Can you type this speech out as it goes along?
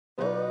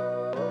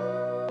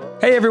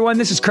Hey everyone,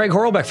 this is Craig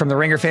Horlbeck from the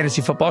Ringer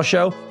Fantasy Football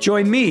Show.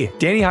 Join me,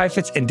 Danny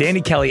Heifetz, and Danny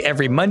Kelly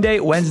every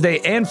Monday, Wednesday,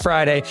 and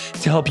Friday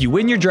to help you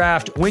win your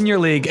draft, win your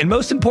league, and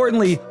most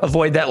importantly,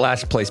 avoid that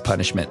last place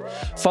punishment.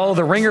 Follow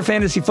the Ringer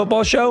Fantasy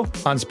Football Show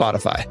on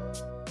Spotify.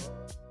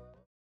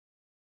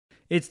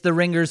 It's the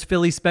Ringers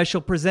Philly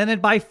special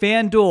presented by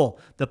FanDuel.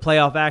 The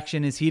playoff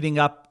action is heating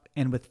up.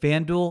 And with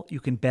FanDuel,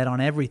 you can bet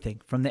on everything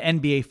from the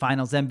NBA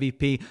Finals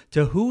MVP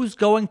to who's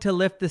going to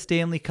lift the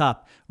Stanley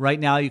Cup. Right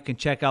now, you can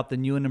check out the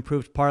new and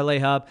improved Parlay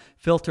Hub,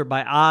 filter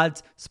by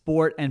odds,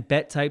 sport, and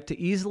bet type to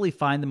easily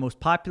find the most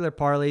popular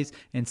parlays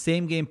and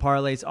same-game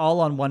parlays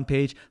all on one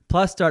page,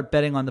 plus start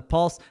betting on the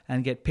pulse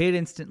and get paid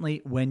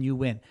instantly when you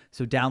win.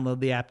 So download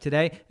the app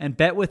today and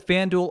bet with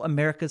FanDuel,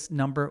 America's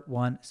 #1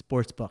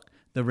 sportsbook.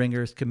 The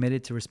Ringer is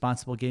committed to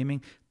responsible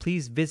gaming.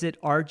 Please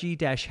visit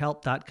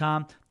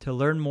rg-help.com to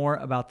learn more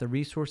about the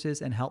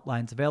resources and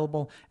helplines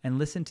available and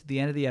listen to the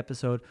end of the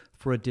episode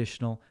for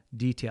additional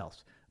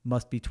details.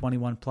 Must be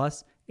 21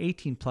 plus,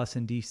 18 plus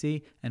in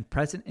DC, and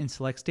present in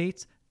select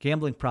states.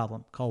 Gambling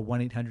problem? Call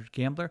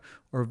 1-800-GAMBLER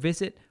or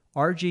visit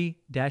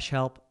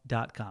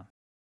rg-help.com.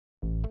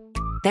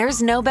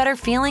 There's no better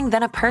feeling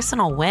than a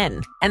personal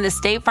win, and the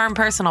State Farm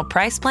Personal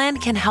Price Plan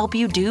can help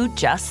you do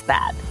just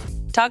that.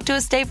 Talk to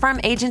a State Farm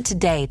agent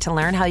today to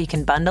learn how you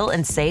can bundle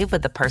and save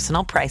with the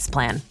Personal Price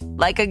Plan.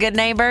 Like a good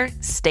neighbor,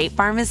 State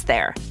Farm is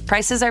there.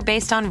 Prices are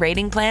based on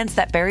rating plans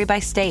that vary by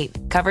state.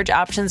 Coverage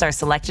options are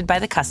selected by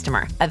the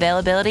customer.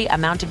 Availability,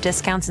 amount of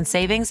discounts and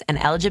savings,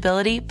 and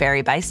eligibility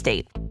vary by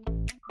state.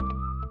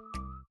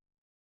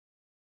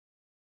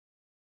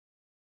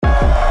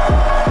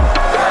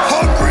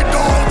 Hungry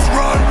dogs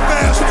run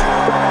fast.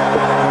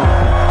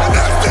 And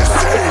that's this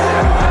team.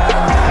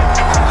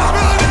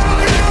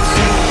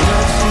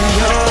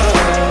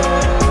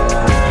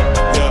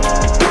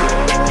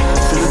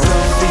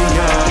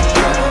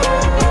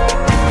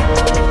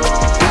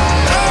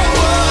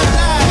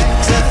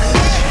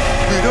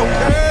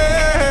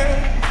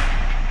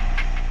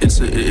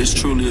 It's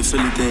truly a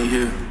Philly thing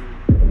here.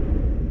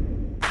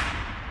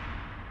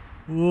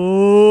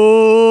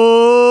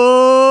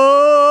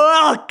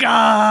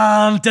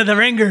 Welcome to the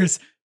Ringers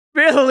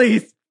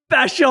Philly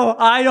special.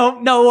 I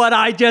don't know what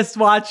I just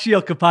watched.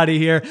 Sheil Kapati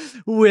here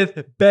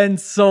with Ben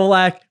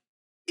Solak.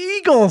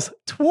 Eagles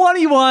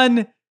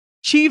 21,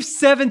 Chiefs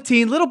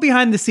 17. Little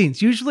behind the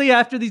scenes. Usually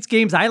after these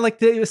games,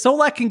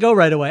 Solak can go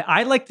right away.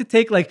 I like to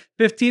take like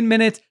 15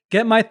 minutes,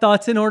 get my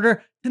thoughts in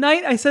order.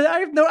 Tonight, I said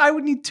I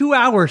would need 2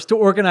 hours to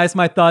organize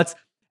my thoughts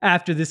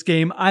after this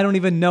game. I don't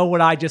even know what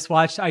I just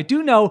watched. I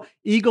do know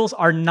Eagles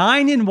are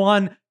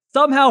 9-1,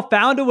 somehow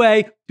found a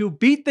way to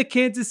beat the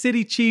Kansas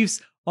City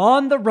Chiefs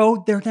on the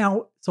road. They're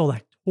now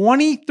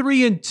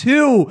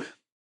 23-2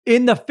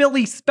 in the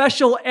Philly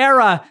special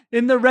era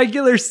in the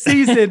regular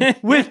season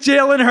with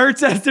Jalen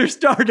Hurts as their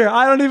starter.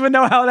 I don't even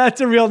know how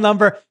that's a real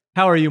number.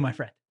 How are you, my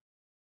friend?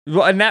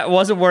 Well, and that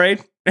wasn't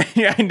worried.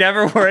 I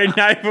never worried,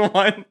 not even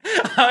one.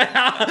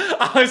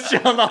 I was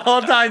chilling the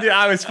whole time, dude.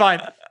 I was fine.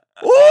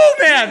 Ooh,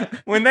 man.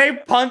 When they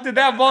punted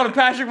that ball to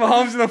Patrick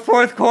Mahomes in the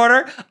fourth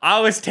quarter,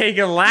 I was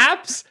taking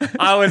laps.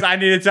 I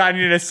needed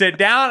to sit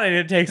down. I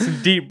needed to take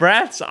some deep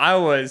breaths. I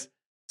was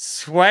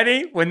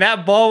sweaty. When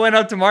that ball went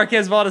up to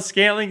Marquez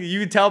Valdes-Scantling, you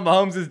could tell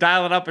Mahomes is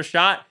dialing up a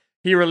shot.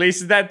 He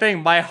releases that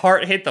thing. My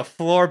heart hit the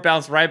floor,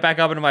 bounced right back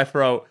up into my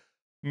throat.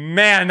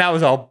 Man, that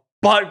was a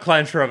butt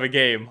clencher of a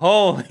game.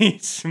 Holy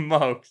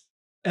smokes.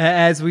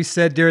 As we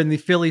said during the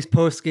Phillies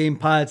post-game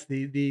pods,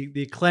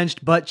 the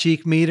clenched butt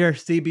cheek meter,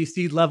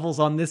 CBC levels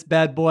on this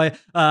bad boy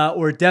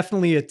were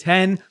definitely a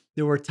 10.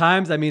 There were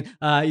times,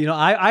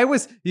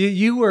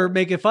 you were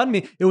making fun of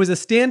me. It was a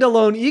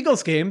standalone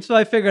Eagles game, so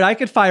I figured I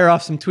could fire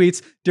off some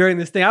tweets during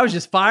this thing. I was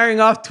just firing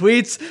off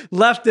tweets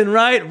left and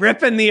right,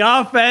 ripping the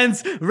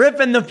offense,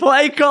 ripping the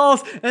play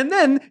calls. And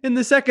then in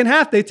the second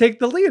half, they take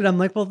the lead. I'm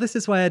like, well, this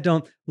is why I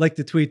don't like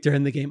to tweet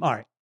during the game. All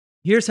right.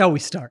 Here's how we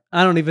start.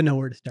 I don't even know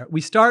where to start.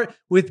 We start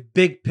with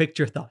big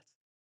picture thoughts.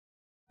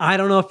 I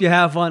don't know if you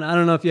have one. I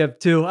don't know if you have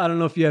two. I don't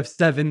know if you have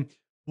seven.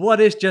 What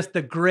is just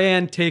the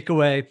grand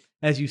takeaway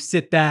as you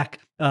sit back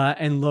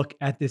and look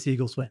at this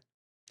Eagles win?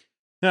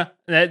 Yeah,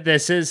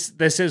 this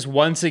is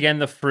once again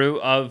the fruit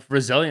of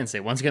resiliency.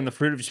 Once again, the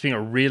fruit of just being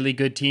a really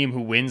good team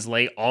who wins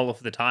late all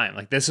of the time.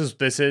 Like this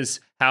is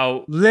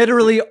how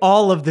literally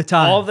all of the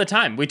time. All of the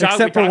time. We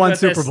talked for one about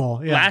Super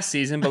Bowl last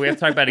season, but we have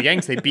to talk about it again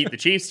because they beat the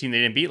Chiefs team they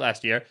didn't beat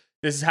last year.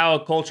 This is how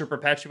a culture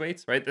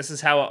perpetuates, right? This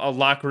is how a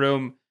locker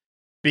room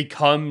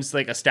becomes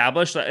like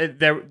established.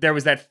 There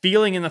was that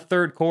feeling in the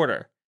third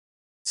quarter,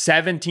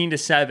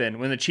 17-7,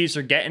 when the Chiefs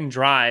are getting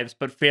drives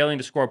but failing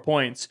to score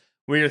points,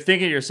 where you're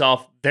thinking to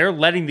yourself, they're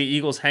letting the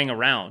Eagles hang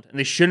around, and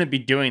they shouldn't be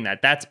doing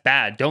that. That's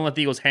bad. Don't let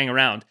the Eagles hang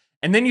around.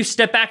 And then you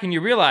step back and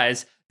you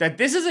realize that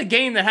this is a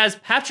game that has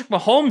Patrick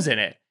Mahomes in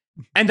it.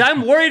 And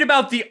I'm worried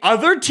about the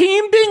other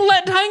team being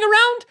let hang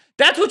around.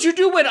 That's what you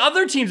do when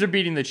other teams are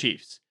beating the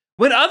Chiefs.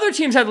 When other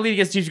teams have the lead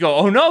against the Chiefs, you go,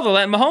 oh no, they're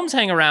letting Mahomes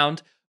hang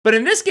around. But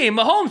in this game,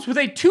 Mahomes with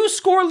a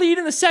 2-score lead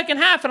in the second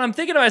half, and I'm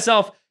thinking to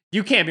myself,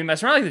 you can't be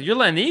messing around like that. You're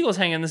letting the Eagles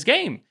hang in this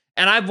game.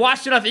 And I've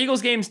watched enough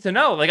Eagles games to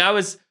know, like I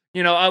was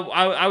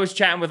I was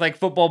chatting with like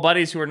football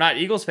buddies who are not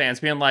Eagles fans,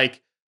 being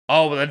like,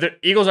 "Oh, well, the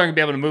Eagles aren't gonna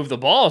be able to move the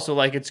ball, so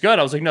like it's good."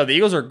 I was like, "No, the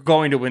Eagles are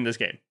going to win this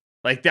game."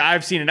 Like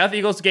I've seen enough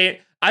Eagles game.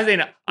 I've seen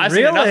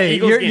enough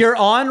Eagles games. You're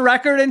on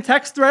record in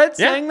text threads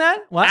saying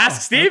that? Wow.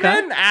 Ask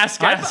Steven. Okay.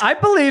 Ask. I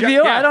believe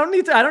you. Yeah. I don't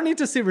need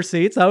to see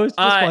receipts. I was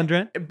just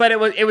wondering. But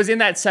it was in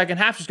that second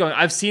half just going,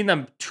 I've seen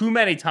them too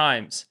many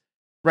times.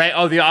 Right?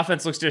 Oh, the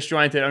offense looks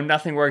disjointed. Oh,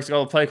 nothing works.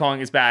 Oh, the play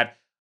calling is bad.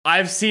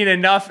 I've seen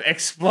enough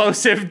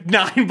explosive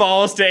 9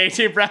 balls to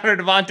AJ Brown or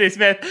Devontae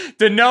Smith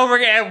to know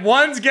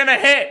one's gonna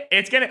hit.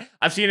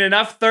 I've seen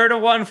enough 3rd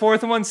and 1,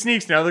 4th and 1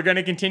 sneaks to know they're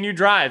gonna continue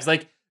drives.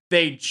 Like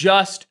they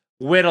just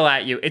whittle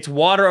at you. It's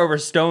water over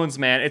stones,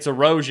 man. It's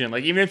erosion.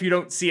 Like even if you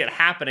don't see it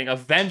happening,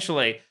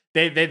 eventually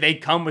they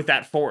come with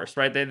that force,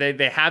 right?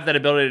 They have that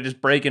ability to just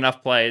break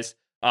enough plays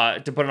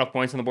to put enough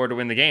points on the board to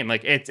win the game.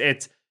 Like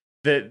it's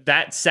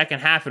that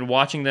second half and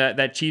watching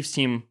that Chiefs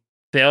team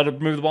fail to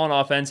move the ball on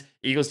offense,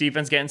 Eagles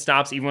defense getting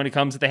stops, even when it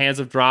comes at the hands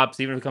of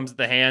drops, even if it comes at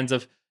the hands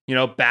of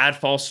bad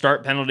false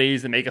start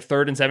penalties that make a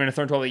 3rd and 7, a 3rd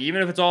and 12. Like,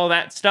 even if it's all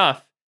that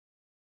stuff,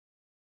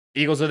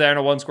 Eagles are there in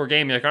a 1-score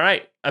game. You're like, all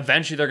right,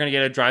 eventually they're going to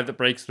get a drive that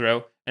breaks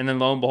through. And then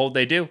lo and behold,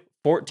 they do.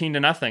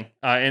 14-0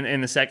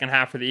 in the second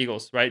half for the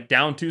Eagles, right?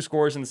 Down 2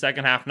 scores in the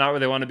second half, not where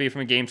they want to be from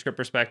a game script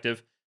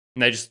perspective.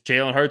 And they just,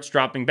 Jalen Hurts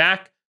dropping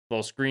back,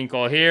 little screen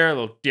call here, a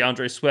little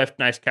DeAndre Swift,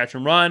 nice catch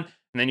and run.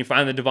 And then you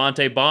find the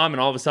Devontae bomb, and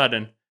all of a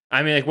sudden,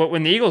 I mean, like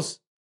when the Eagles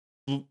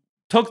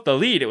took the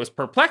lead, it was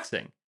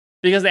perplexing.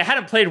 Because they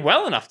hadn't played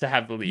well enough to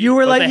have the lead. You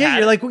were like,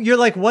 you're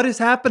like, what is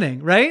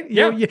happening, right?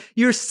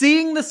 You're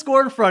seeing the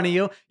score in front of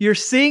you.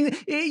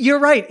 You're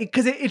right,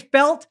 because it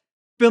felt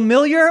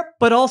familiar,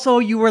 but also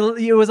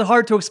it was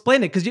hard to explain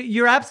it. Because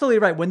you're absolutely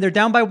right. When they're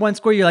down by 1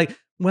 score, you're like,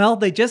 well,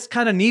 they just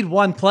kind of need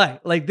one play.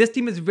 Like this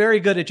team is very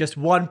good at just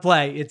one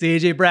play. It's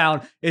AJ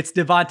Brown, it's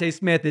Devontae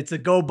Smith, it's a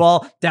go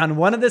ball down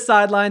one of the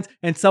sidelines,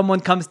 and someone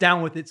comes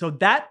down with it. So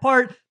that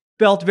part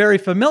felt very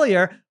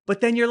familiar. But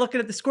then you're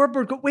looking at the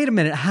scoreboard, go, wait a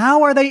minute,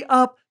 how are they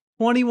up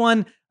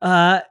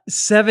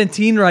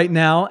 21-17 right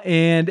now?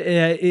 And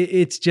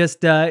it's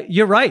just,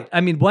 you're right.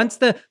 I mean, once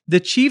the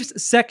Chiefs'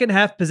 second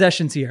half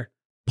possessions here,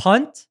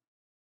 punt,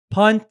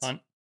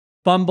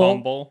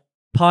 fumble,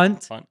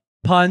 punt,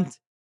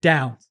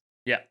 downs.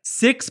 Yeah.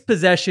 6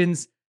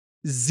 possessions,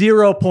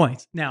 0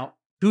 points. Now,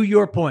 to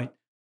your point,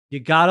 you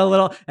got a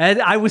little,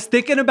 and I was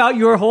thinking about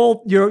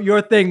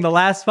your thing, the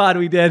last pod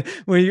we did,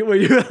 where you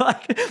were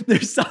like,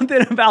 there's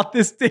something about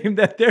this team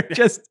that they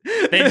just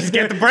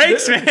get the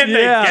breaks, man. They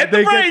get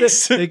the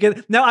breaks.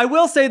 Now, I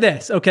will say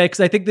this, okay,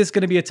 because I think this is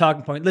going to be a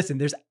talking point. Listen,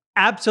 there's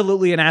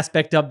absolutely an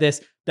aspect of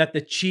this that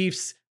the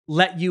Chiefs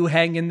let you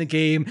hang in the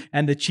game,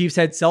 and the Chiefs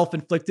had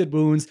self-inflicted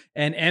wounds,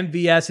 and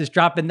MVS is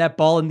dropping that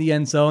ball in the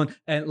end zone,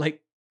 and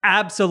like,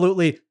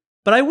 absolutely.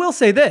 But I will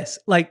say this,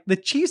 like the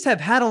Chiefs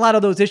have had a lot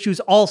of those issues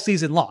all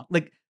season long.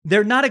 Like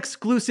they're not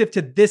exclusive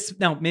to this.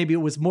 Now, maybe it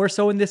was more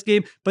so in this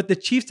game, but the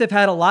Chiefs have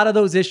had a lot of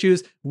those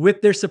issues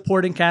with their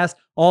supporting cast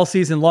all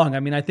season long. I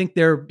mean, I think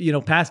their,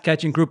 pass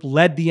catching group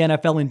led the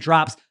NFL in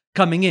drops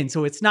coming in.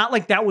 So it's not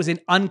like that was an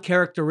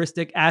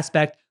uncharacteristic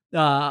aspect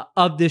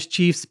of this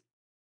Chiefs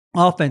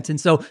offense.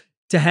 And so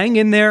to hang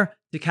in there,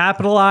 to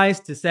capitalize,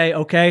 to say,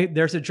 okay,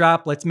 there's a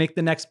drop, let's make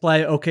the next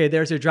play. Okay,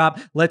 there's a drop,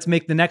 let's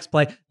make the next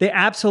play. They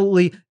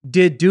absolutely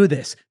did do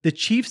this. The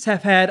Chiefs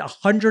have had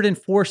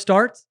 104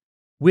 starts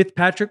with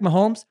Patrick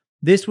Mahomes.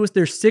 This was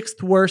their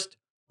 6th worst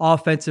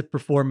offensive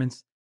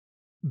performance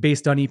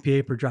based on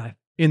EPA per drive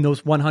in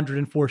those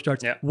 104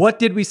 starts. Yeah. What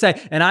did we say?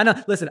 And I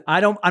know, listen,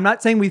 I'm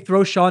not saying we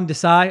throw Sean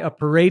Desai a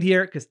parade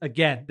here, because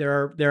again,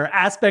 there are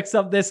aspects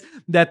of this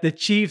that the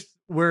Chiefs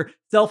were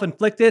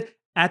self-inflicted.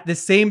 At the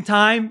same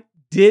time,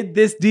 did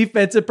this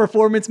defensive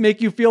performance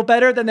make you feel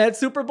better than that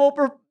Super Bowl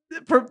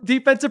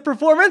defensive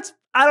performance?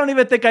 I don't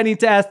even think I need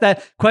to ask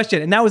that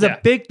question. And that was a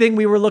big thing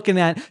we were looking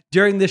at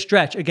during this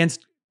stretch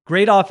against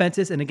great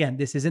offenses. And again,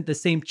 this isn't the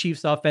same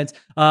Chiefs offense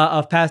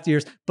of past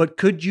years, but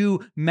could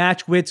you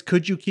match wits?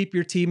 Could you keep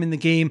your team in the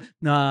game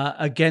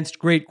against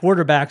great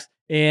quarterbacks?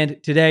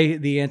 And today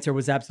the answer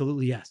was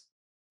absolutely yes.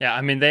 Yeah, I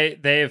mean, they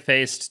have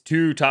faced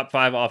 2 top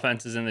 5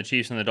 offenses in the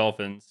Chiefs and the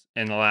Dolphins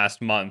in the last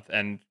month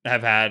and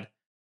have had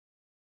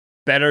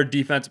better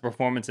defensive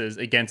performances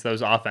against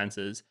those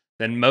offenses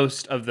than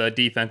most of the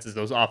defenses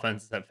those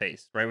offenses have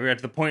faced, right? We're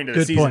at the point of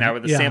the season now where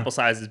the sample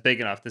size is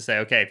big enough to say,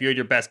 okay, if you had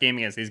your best game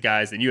against these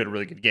guys, then you had a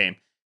really good game.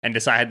 And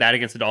Desai had that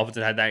against the Dolphins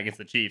and had that against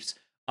the Chiefs.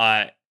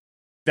 That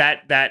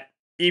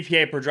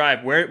EPA per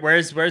drive,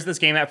 where's this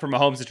game at for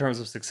Mahomes in terms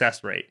of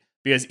success rate?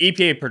 Because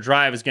EPA per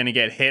drive is going to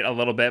get hit a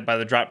little bit by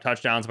the drop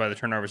touchdowns, by the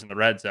turnovers in the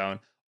red zone.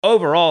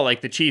 Overall,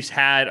 like the Chiefs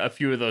had a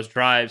few of those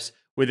drives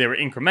where they were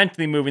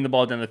incrementally moving the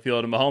ball down the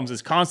field, and Mahomes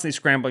is constantly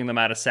scrambling them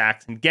out of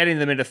sacks and getting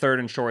them into 3rd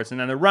and shorts, and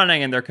then they're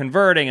running and they're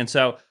converting. And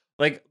so,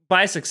 like,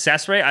 by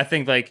success rate, I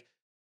think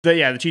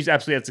the Chiefs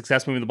absolutely had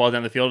success moving the ball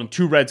down the field, and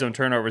 2 red zone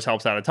turnovers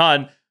helps out a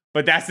ton.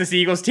 But that's this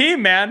Eagles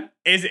team, man.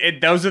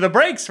 Those are the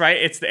breaks, right?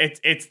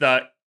 It's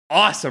the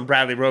awesome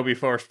Bradley Roby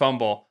forced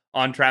fumble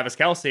on Travis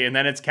Kelce, and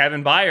then it's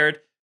Kevin Byard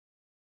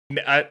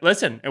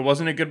Listen, it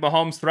wasn't a good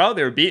Mahomes throw.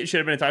 They were beat. It should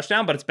have been a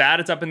touchdown, but it's bad.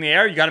 It's up in the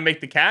air. You got to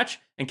make the catch.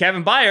 And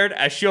Kevin Byard,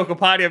 as Sheil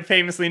Kapadia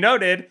famously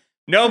noted,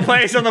 no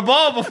plays on the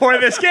ball before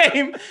this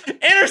game.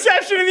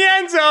 Interception in the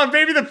end zone.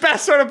 Maybe the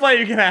best sort of play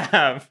you can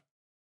have.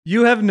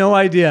 You have no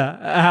idea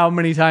how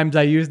many times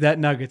I used that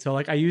nugget. So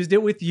I used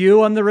it with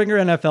you on the Ringer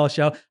NFL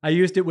show. I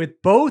used it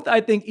with both,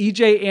 I think,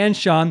 EJ and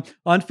Sean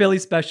on Philly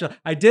Special.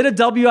 I did a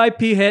WIP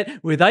hit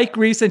with Ike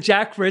Reese and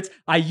Jack Fritz.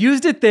 I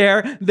used it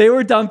there. They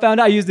were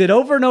dumbfounded. I used it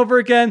over and over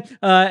again.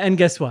 And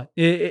guess what?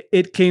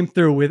 It came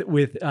through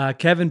with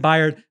Kevin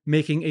Byard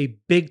making a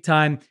big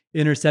time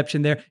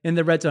interception there in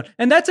the red zone.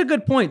 And that's a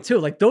good point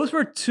too. Those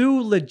were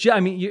two legit. I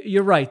mean,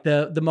 you're right.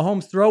 The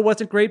Mahomes throw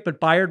wasn't great, but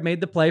Byard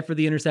made the play for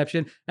the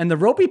interception. And the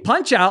ropey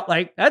punch out,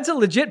 that's a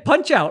legit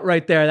punch out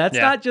right there. That's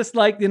not just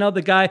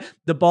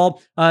the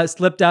ball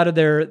slipped out of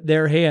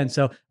their hand.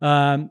 So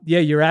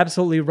you're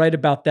absolutely right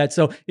about that.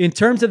 So in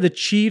terms of the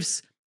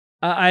Chiefs,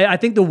 I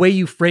think the way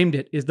you framed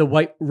it is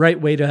the right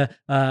way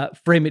to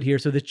frame it here.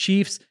 So the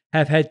Chiefs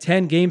have had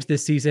 10 games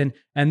this season,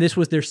 and this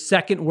was their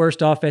second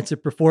worst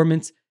offensive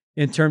performance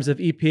in terms of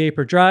EPA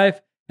per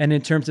drive, and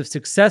in terms of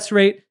success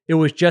rate, it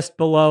was just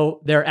below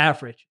their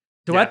average.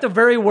 So at the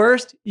very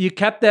worst, you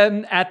kept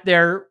them at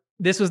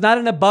this was not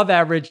an above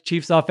average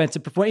Chiefs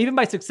offensive performance, even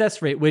by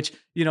success rate, which,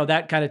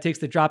 that kind of takes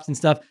the drops and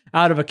stuff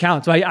out of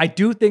account. So I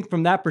do think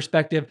from that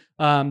perspective,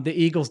 the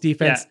Eagles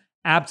defense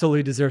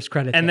absolutely deserves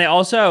credit. And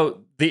the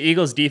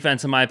Eagles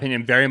defense, in my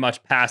opinion, very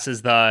much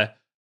passes the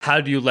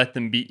how do you let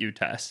them beat you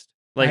test.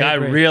 I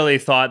really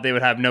thought they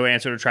would have no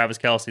answer to Travis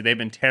Kelce. They've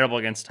been terrible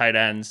against tight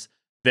ends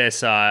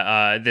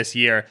this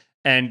year,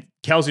 and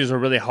Kelsey is a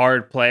really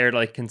hard player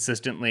to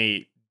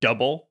consistently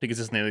double, to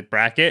consistently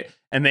bracket,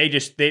 and they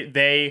just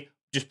played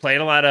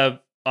a lot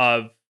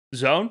of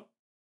zone,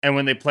 and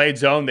when they played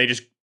zone, they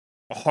just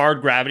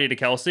hard gravity to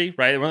Kelsey,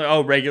 right?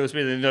 Regular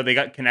speed. They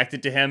got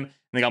connected to him, and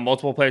they got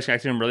multiple players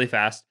connected to him really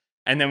fast.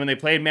 And then when they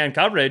played man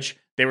coverage,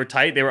 they were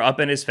tight, they were up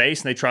in his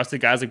face, and they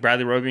trusted guys like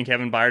Bradley Roby and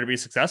Kevin Byard to be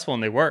successful,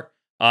 and they were.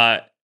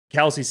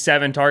 Kelsey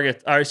 9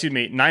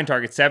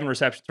 targets, 7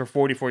 receptions for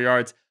 44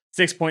 yards.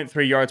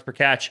 6.3 yards per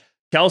catch.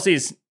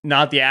 Kelsey's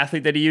not the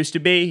athlete that he used to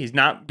be. He's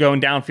not going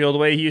downfield the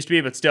way he used to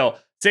be, but still,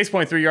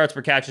 6.3 yards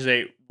per catch is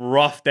a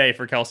rough day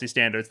for Kelsey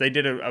standards. They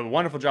did a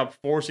wonderful job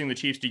forcing the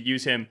Chiefs to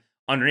use him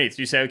underneath.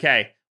 So you say,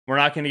 okay, we're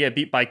not going to get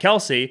beat by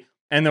Kelsey,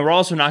 and then we're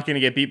also not going to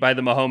get beat by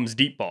the Mahomes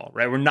deep ball,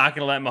 right? We're not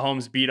going to let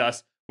Mahomes beat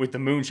us with the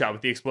moonshot,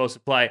 with the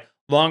explosive play.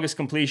 Longest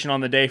completion on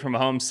the day for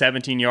Mahomes,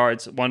 17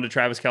 yards, one to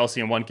Travis Kelce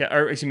and one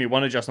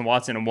to Justin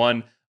Watson, and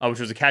one,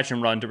 which was a catch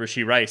and run to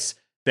Rasheed Rice.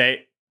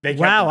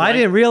 Wow, I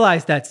didn't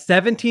realize that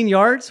 17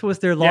 yards was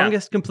their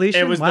longest completion.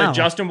 It was the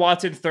Justin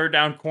Watson third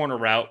down corner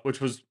route, which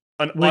was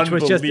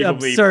just an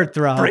absurd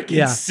throw.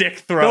 Freaking sick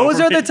throw. Those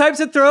are the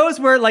types of throws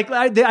where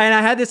and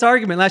I had this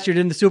argument last year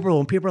in the Super Bowl,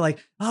 and people were like,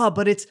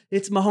 but it's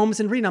Mahomes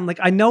and Reed. And I'm like,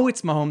 I know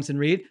it's Mahomes and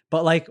Reed,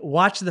 but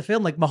watch the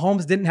film.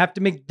 Mahomes didn't have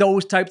to make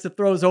those types of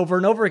throws over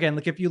and over again.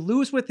 If you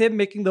lose with him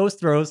making those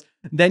throws,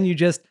 then you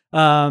just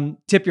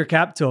tip your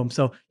cap to him.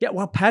 So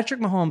Patrick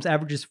Mahomes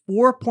averages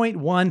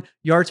 4.1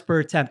 yards per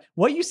attempt.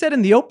 What you said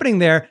in the opening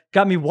there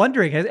got me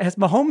wondering, has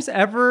Mahomes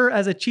ever,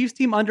 as a Chiefs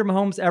team under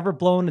Mahomes, ever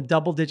blown a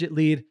double-digit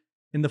lead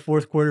in the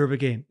fourth quarter of a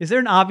game? Is there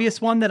an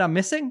obvious one that I'm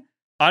missing?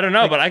 I don't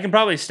know, but I can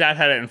probably stat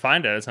head it and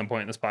find it at some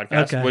point in this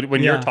podcast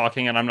when you're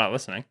talking and I'm not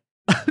listening.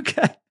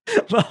 Okay.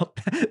 Well,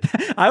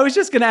 I was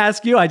just going to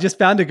ask you. I just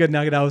found a good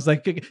nugget. I was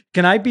like,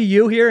 can I be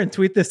you here and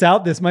tweet this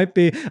out? This might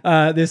be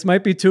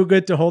too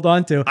good to hold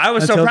on to. I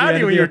was so proud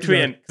of you when you were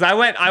tweeting,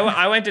 because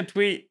I went to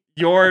tweet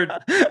your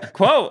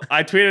quote.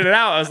 I tweeted it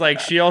out. I was like,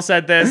 Sheil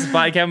said this,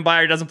 Kevin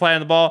Byard doesn't play on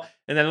the ball.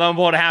 And then lo and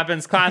behold, it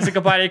happens. Classic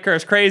Kapadia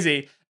curse,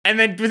 crazy. And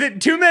then within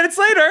 2 minutes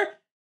later,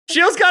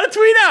 Sheil's got a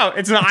tweet out.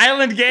 It's an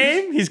island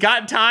game. He's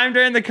got time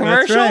during the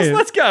commercials. Right.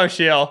 Let's go,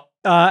 Sheil.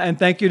 And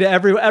thank you to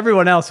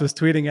everyone else who was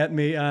tweeting at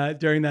me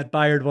during that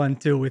Byard one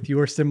too, with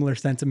your similar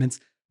sentiments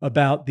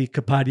about the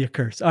Kapadia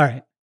curse. All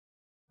right,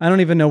 I don't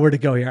even know where to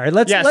go here. All right,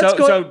 let's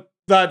go. So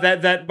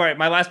right.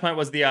 My last point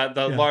was the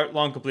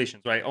long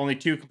completions. Right, only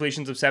 2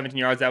 completions of 17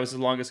 yards. That was his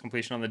longest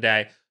completion on the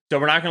day. So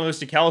we're not going to lose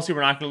to Kelsey.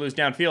 We're not going to lose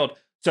downfield.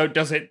 So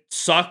does it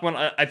suck when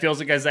I feels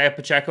like Isaiah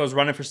Pacheco is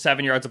running for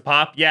 7 yards a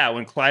pop? Yeah.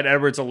 When Clyde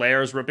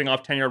Edwards-Helaire is ripping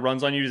off 10-yard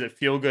runs on you, does it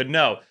feel good?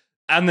 No.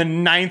 On the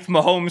 9th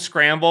Mahomes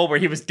scramble where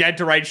he was dead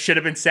to rights, should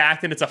have been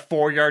sacked, and it's a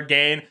 4-yard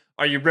gain,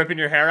 are you ripping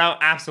your hair out?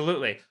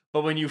 Absolutely.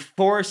 But when you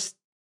force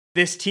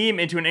this team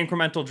into an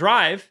incremental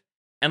drive,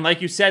 and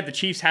like you said, the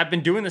Chiefs have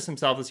been doing this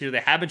themselves this year. They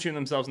have been shooting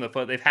themselves in the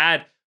foot. They've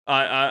had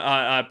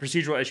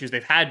procedural issues.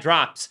 They've had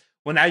drops.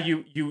 Well, now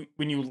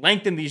when you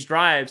lengthen these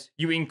drives,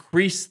 you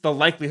increase the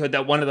likelihood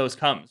that one of those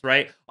comes,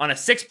 right? On a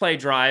 6-play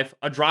drive,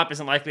 a drop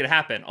isn't likely to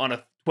happen. On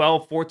a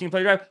 12,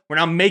 14-play drive, we're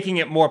now making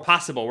it more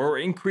possible. We're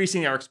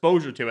increasing our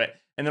exposure to it.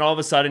 And then all of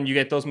a sudden, you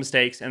get those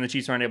mistakes, and the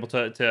Chiefs aren't able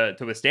to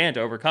withstand,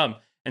 to overcome.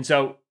 And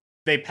so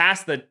they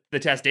passed the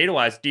test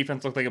data-wise.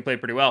 Defense looked like it played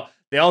pretty well.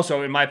 They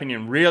also, in my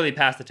opinion, really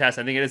passed the test.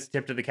 I think it is a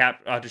tip to the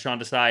cap to Sean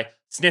Desai,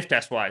 sniff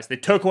test-wise. They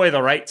took away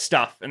the right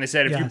stuff, and they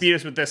said, if you beat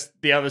us with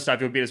the other stuff,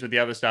 you'll beat us with the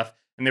other stuff.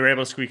 and they were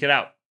able to squeak it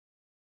out.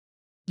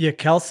 Yeah,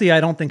 Kelsey,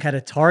 I don't think had a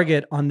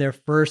target on their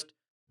first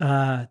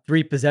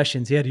 3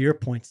 possessions. He had, to your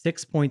point,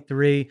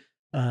 6.3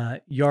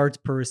 yards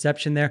per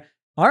reception there.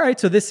 All right,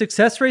 so this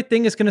success rate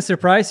thing is going to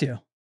surprise you,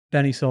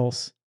 Benny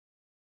Souls.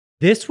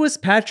 This was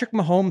Patrick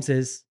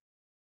Mahomes'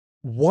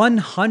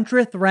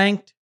 100th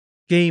ranked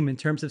game in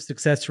terms of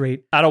success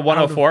rate. Out of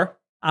 104?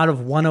 Out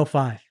of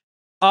 105.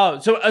 Oh,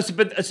 so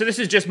this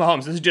is just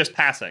Mahomes. This is just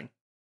passing.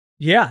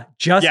 Yeah,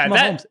 just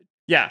Mahomes.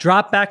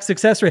 Drop back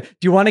success rate.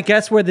 Do you want to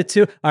guess where the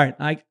two? All right,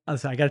 I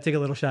got to take a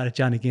little shot at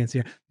Johnny Gans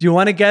here. Do you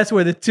want to guess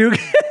where the two?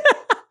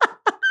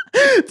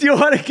 Do you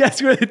want to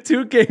guess where the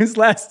 2 games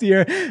last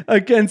year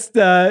against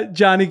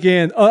Johnny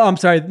Gans? Oh, I'm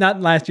sorry,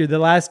 not last year. The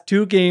last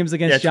 2 games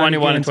against Johnny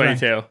 21 Gans, and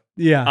 22. Right?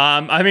 Yeah.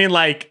 I mean,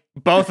 like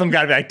both of them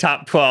got to be like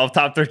top 12,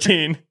 top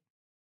 13.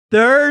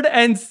 3rd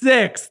and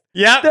 6th.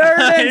 Yep. 3rd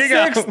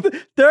and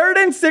 6th. 3rd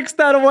and 6th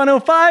out of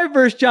 105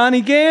 versus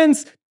Johnny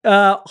Gans.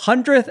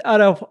 100th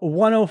out of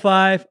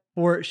 105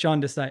 for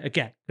Sean Desai.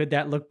 Again, could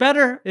that look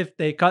better if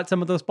they caught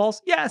some of those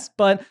balls? Yes,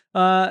 but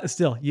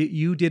still,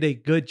 you did a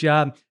good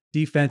job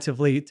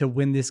defensively to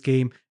win this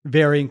game.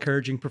 Very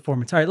encouraging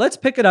performance. All right, let's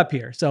pick it up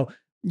here. So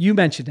you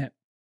mentioned it.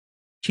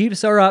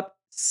 Chiefs are up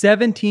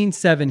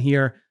 17-7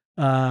 here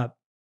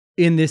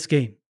in this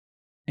game.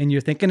 And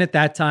you're thinking at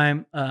that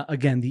time,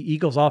 again, the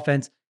Eagles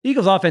offense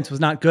was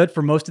not good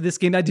for most of this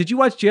game. Now, did you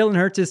watch Jalen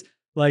Hurts'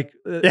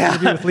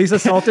 interview with Lisa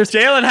Salters?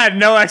 Jalen had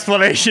no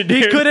explanation,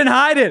 dude. He couldn't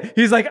hide it.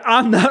 He's like,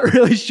 I'm not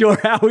really sure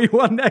how he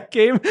won that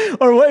game.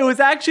 Or what. It was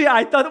actually,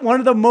 I thought, one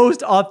of the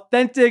most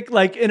authentic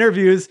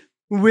interviews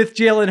with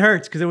Jalen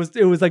Hurts, because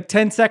it was like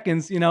 10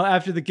 seconds,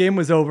 after the game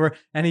was over,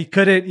 and he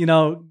couldn't,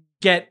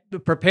 get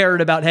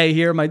prepared about, hey,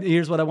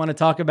 here's what I want to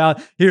talk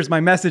about. Here's my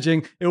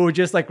messaging. It was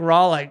just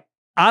raw,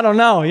 I don't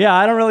know. Yeah,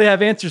 I don't really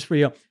have answers for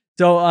you.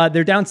 So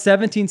they're down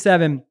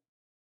 17-7,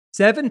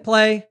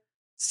 7-play,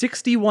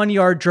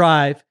 61-yard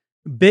drive.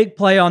 Big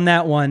play on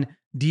that one.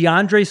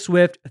 DeAndre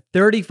Swift,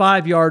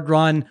 35-yard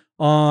run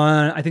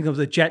on, I think it was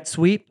a jet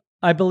sweep,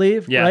 I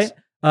believe, yes.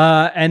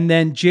 Right? And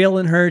then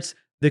Jalen Hurts,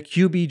 the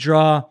QB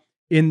draw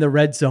in the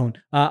red zone.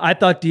 I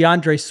thought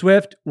DeAndre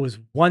Swift was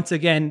once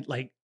again,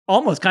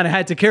 almost kind of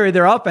had to carry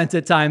their offense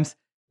at times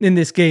in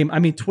this game. I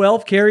mean,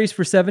 12 carries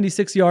for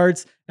 76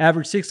 yards,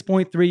 averaged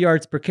 6.3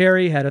 yards per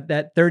carry, had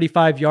that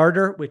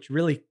 35-yarder, which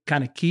really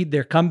kind of keyed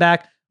their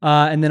comeback.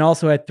 And then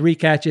also had 3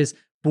 catches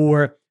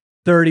for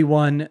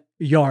 31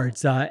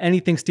 yards.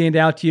 Anything stand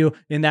out to you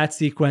in that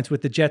sequence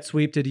with the jet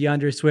sweep to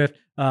DeAndre Swift?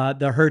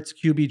 The Hurts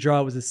QB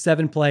draw was a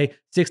 7-play,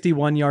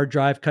 61-yard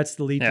drive, cuts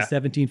the lead to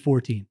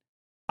 17-14.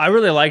 I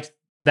really liked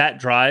that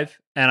drive,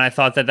 and I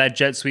thought that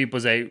jet sweep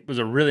was a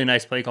really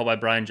nice play call by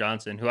Brian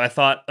Johnson, who I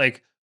thought,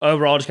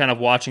 overall, just kind of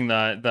watching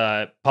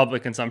the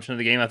public consumption of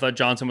the game, I thought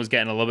Johnson was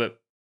getting a little bit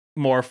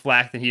more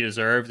flack than he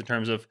deserved in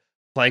terms of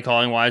play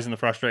calling wise and the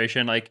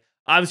frustration.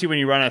 Obviously, when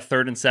you run a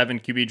 3rd and 7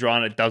 QB draw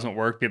and it doesn't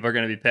work, people are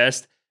going to be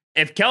pissed.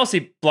 If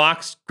Kelsey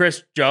blocks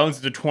Chris Jones,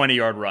 it's a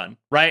 20-yard run,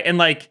 right? And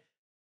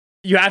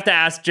you have to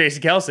ask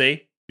Jason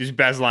Kelsey, who's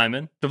best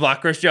lineman, to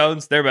block Chris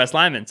Jones, their best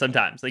lineman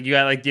sometimes. You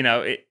got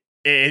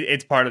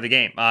it's part of the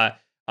game.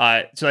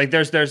 So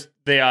there's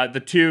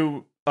the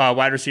 2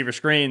 wide receiver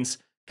screens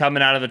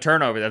coming out of the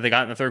turnover that they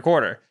got in the 3rd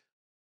quarter.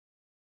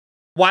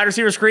 Wide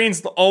receiver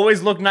screens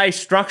always look nice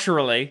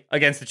structurally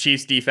against the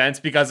Chiefs defense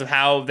because of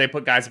how they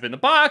put guys up in the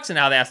box and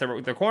how they ask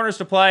their corners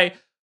to play.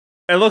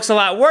 It looks a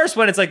lot worse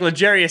when it's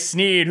L'Jarius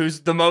Sneed,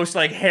 who's the most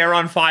hair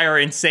on fire,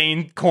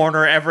 insane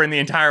corner ever in the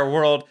entire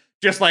world,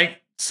 just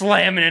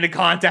slamming into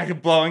contact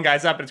and blowing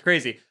guys up. And it's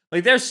crazy.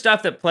 There's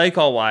stuff that play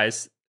call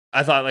wise,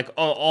 I thought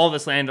all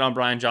this landed on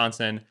Brian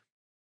Johnson,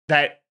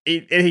 that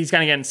he's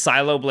kind of getting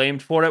silo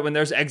blamed for it when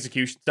there's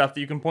execution stuff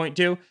that you can point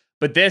to.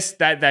 But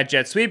that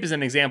jet sweep is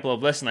an example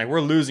of, listen, we're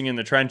losing in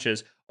the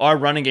trenches. Our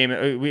running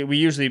game, we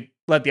usually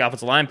let the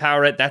offensive line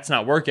power it. That's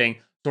not working.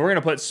 So we're going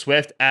to put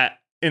Swift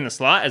in the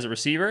slot as a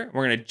receiver.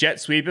 We're going to jet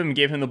sweep him and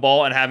give him the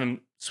ball and have him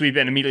sweep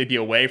it and immediately be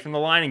away from the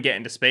line and get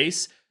into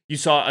space. You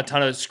saw a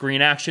ton of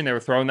screen action. They were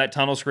throwing that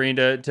tunnel screen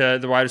to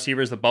the wide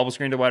receivers, the bubble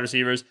screen to wide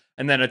receivers,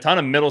 and then a ton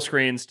of middle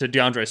screens to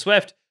DeAndre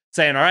Swift,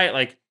 saying, all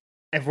right,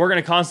 if we're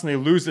going to constantly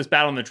lose this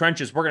battle in the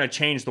trenches, we're going to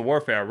change the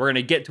warfare. We're going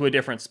to get to a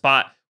different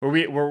spot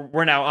where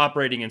we're now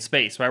operating in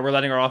space, right? We're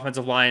letting our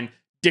offensive line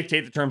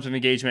dictate the terms of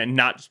engagement and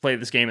not just play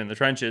this game in the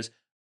trenches.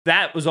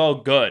 That was all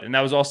good. And that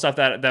was all stuff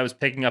that was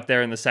picking up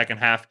there in the second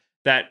half,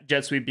 that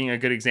jet sweep being a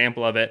good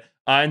example of it.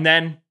 And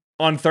then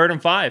on 3rd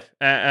and 5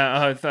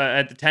 at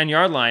the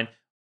 10-yard line,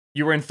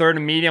 you were in 3rd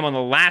and medium on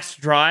the last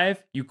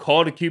drive. You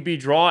called a QB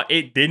draw.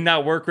 It did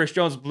not work. Chris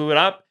Jones blew it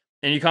up.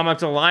 And you come up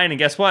to the line, and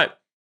guess what?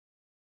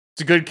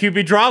 It's a good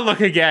QB draw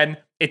look again.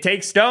 It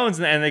takes stones,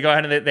 and they go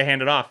ahead and they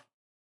hand it off.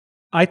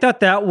 I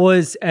thought that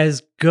was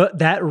as good.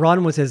 That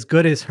run was as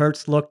good as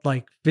Hurts looked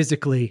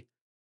physically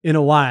in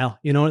a while.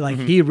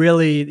 He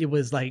really, it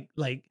was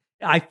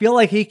I feel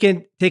like he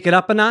can take it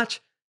up a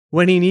notch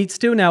when he needs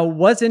to. Now,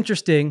 what's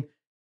interesting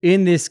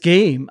in this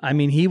game,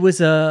 he was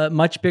a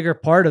much bigger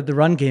part of the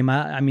run game.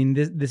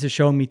 This is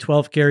showing me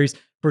 12 carries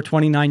for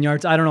 29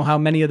 yards. I don't know how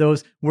many of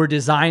those were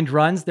designed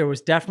runs. There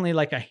was definitely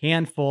like a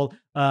handful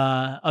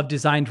of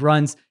designed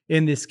runs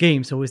in this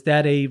game. So is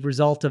that a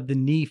result of the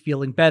knee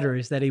feeling better?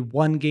 Is that a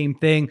one-game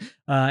thing?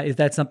 Is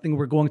that something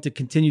we're going to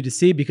continue to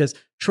see? Because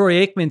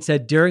Troy Aikman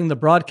said during the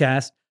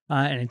broadcast,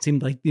 and it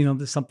seemed like,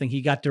 this is something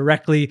he got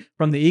directly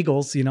from the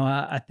Eagles.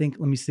 I think,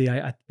 let me see,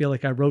 I feel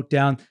like I wrote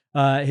down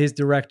his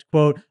direct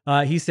quote.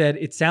 He said,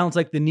 it sounds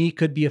like the knee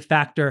could be a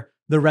factor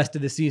the rest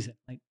of the season.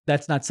 Like,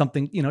 that's not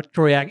something,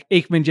 Troy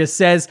Aikman just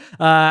says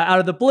out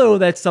of the blue.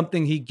 That's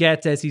something he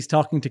gets as he's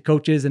talking to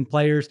coaches and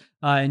players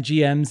and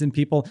GMs and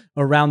people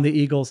around the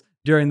Eagles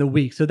during the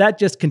week. So that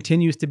just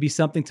continues to be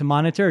something to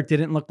monitor. It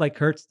didn't look like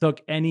Hurts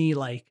took any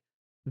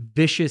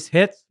vicious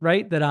hits,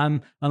 right?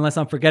 Unless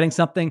I'm forgetting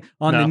something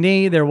on the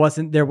knee, there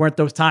weren't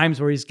those times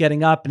where he's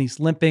getting up and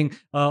he's limping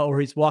or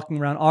he's walking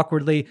around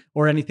awkwardly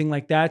or anything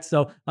like that.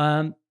 So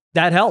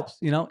that helps,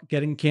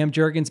 getting Cam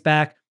Jurgens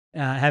back,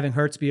 having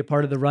Hurts be a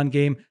part of the run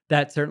game,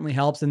 that certainly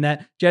helps. And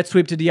that jet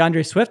sweep to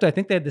DeAndre Swift, I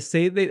think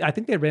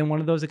they ran one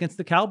of those against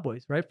the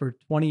Cowboys, right? For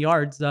 20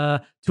 yards 2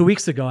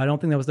 weeks ago. I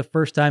don't think that was the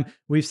first time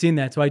we've seen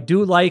that. So I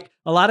do like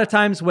a lot of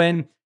times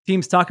when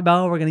teams talk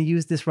about, we're going to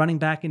use this running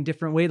back in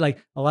different ways.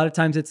 Like a lot of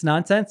times it's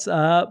nonsense,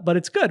 but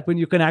it's good when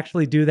you can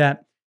actually do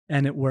that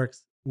and it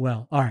works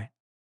well. All right,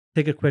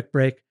 take a quick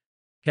break,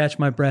 catch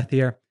my breath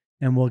here,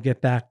 and we'll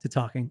get back to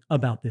talking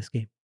about this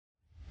game.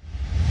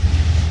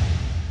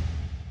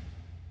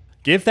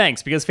 Give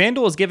thanks because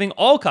FanDuel is giving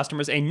all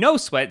customers a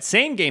no-sweat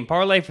same-game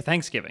parlay for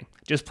Thanksgiving.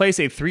 Just place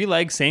a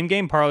 3-leg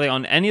same-game parlay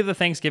on any of the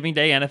Thanksgiving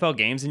Day NFL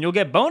games, and you'll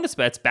get bonus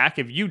bets back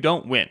if you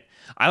don't win.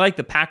 I like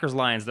the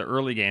Packers-Lions, the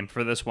early game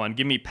for this one.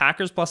 Give me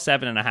Packers plus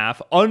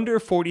 7.5, under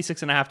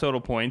 46.5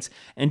 total points,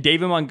 and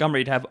David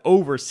Montgomery to have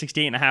over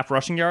 68.5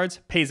 rushing yards,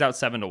 pays out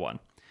 7-1.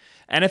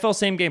 NFL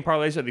same-game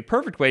parlays are the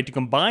perfect way to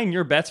combine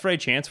your bets for a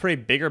chance for a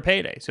bigger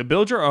payday. So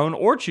build your own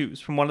or choose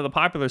from one of the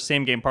popular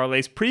same-game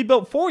parlays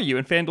pre-built for you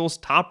in FanDuel's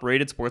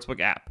top-rated sportsbook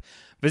app.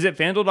 Visit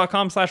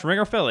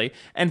FanDuel.com/RingerPhilly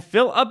and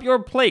fill up your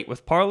plate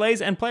with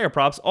parlays and player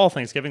props all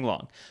Thanksgiving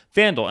long.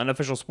 FanDuel, an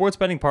official sports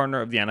betting partner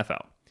of the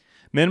NFL.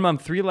 Minimum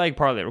 3-leg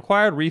parlay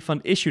required.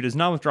 Refund issued as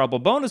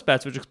non-withdrawable bonus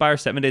bets, which expire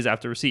 7 days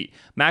after receipt.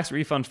 Max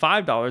refund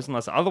 $5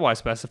 unless otherwise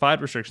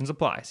specified. Restrictions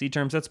apply. See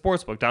terms at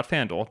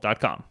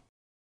sportsbook.fanduel.com.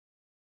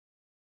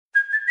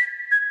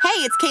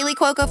 Hey, it's Kaylee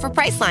Cuoco for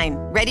Priceline.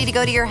 Ready to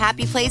go to your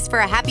happy place for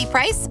a happy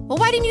price? Well,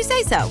 why didn't you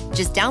say so?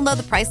 Just download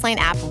the Priceline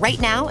app right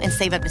now and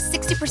save up to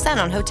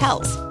 60% on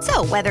hotels.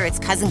 So whether it's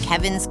Cousin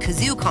Kevin's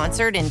Kazoo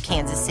Concert in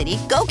Kansas City,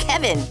 go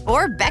Kevin,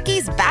 or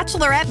Becky's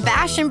Bachelorette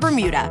Bash in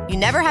Bermuda, you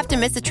never have to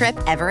miss a trip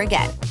ever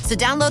again. So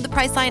download the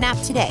Priceline app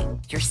today.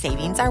 Your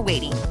savings are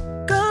waiting.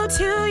 Go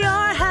to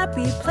your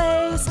happy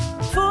place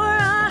for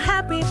a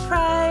happy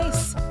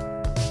price.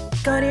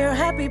 Go to your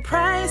happy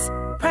price,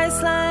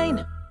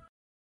 Priceline.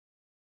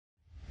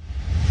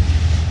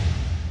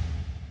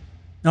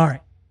 All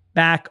right,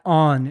 back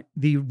on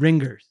the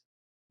Ringers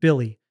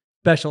Philly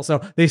special.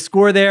 So they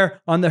score there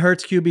on the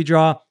Hurts QB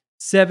draw,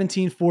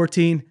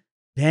 17-14.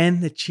 Then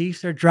the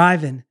Chiefs are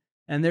driving,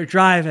 and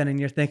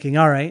you're thinking,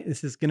 all right,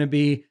 this is going to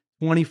be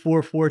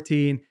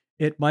 24-14.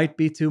 It might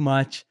be too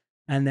much.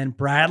 And then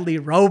Bradley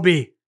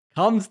Roby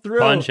comes through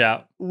Punch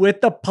out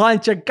with the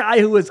punch, a guy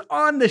who was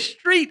on the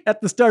street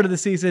at the start of the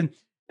season.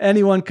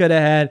 Anyone could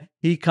have had.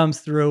 He comes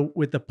through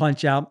with the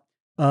punch out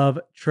of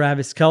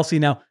Travis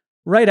Kelce. Now,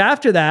 right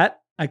after that,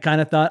 I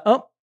kind of thought,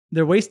 oh,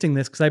 they're wasting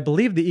this because I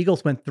believe the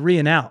Eagles went 3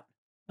 and out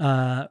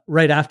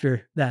right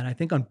after that. I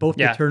think on both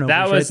the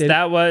turnovers.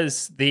 That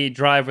was the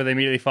drive where they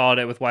immediately followed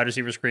it with wide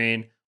receiver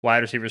screen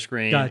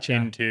gotcha.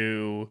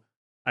 Into,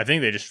 I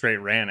think they just straight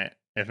ran it,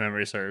 if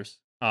memory serves.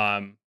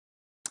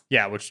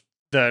 Which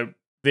the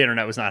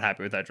internet was not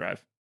happy with that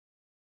drive.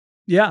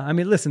 Yeah, I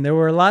mean, listen, there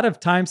were a lot of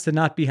times to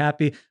not be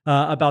happy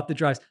about the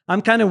drives.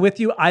 I'm kind of with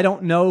you. I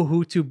don't know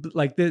who to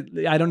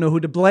I don't know who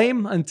to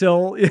blame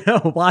until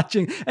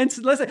watching. And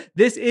listen,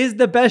 this is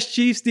the best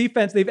Chiefs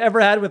defense they've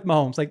ever had with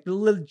Mahomes. Like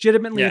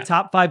legitimately a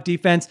top 5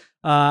 defense.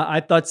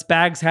 I thought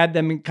Spags had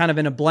them kind of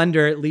in a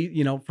blender at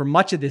least, for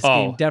much of this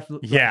game.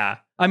 Definitely. Yeah.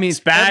 I mean,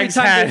 Spags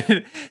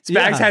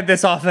had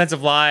this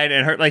offensive line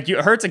and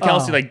Hurts and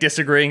Kelce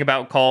disagreeing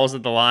about calls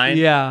at the line.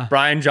 Yeah.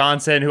 Brian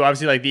Johnson, who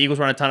obviously the Eagles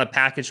run a ton of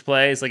package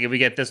plays. Like if we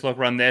get this look,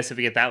 run this. If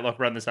we get that look,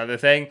 run this other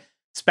thing.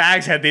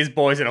 Spags had these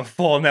boys in a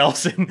full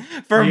Nelson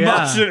for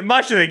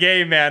much of the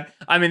game, man.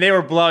 I mean, they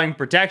were blowing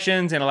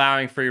protections and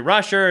allowing free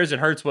rushers, and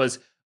Hurts was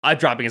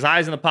dropping his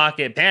eyes in the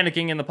pocket,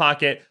 panicking in the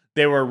pocket.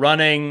 They were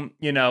running,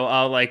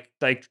 like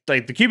the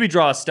QB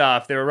draw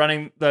stuff. They were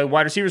running the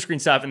wide receiver screen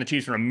stuff, and the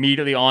Chiefs were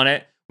immediately on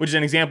it, which is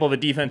an example of a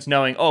defense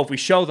knowing, if we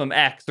show them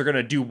X, they're going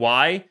to do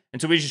Y. And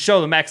so we just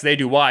show them X, they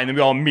do Y, and then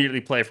we all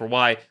immediately play for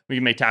Y. We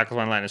can make tackles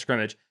on line of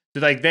scrimmage.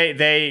 So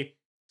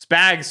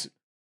Spags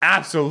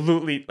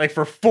absolutely,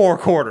 for 4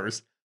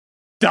 quarters,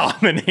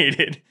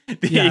 dominated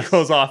the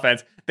Eagles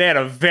offense. They had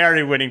a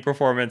very winning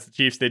performance, the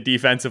Chiefs did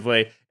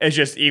defensively. It's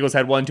just Eagles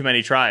had one too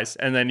many tries.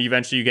 And then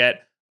eventually you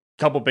get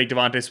couple big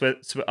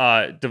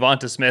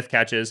Devonta Smith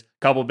catches,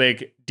 couple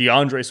big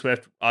DeAndre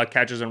Swift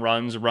catches and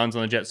runs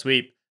on the jet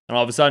sweep, and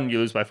all of a sudden you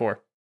lose by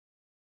 4.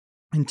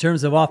 In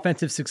terms of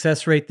offensive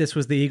success rate, this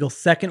was the Eagles'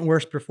 second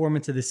worst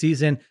performance of the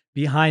season,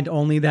 behind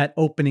only that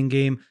opening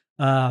game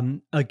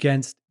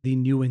against the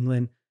New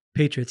England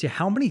Patriots. Yeah,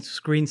 how many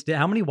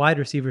wide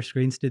receiver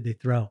screens did they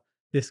throw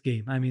this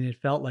game? I mean, it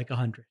felt like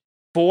 100.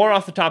 4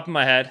 off the top of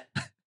my head.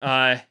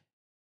 1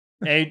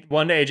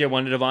 to AJ,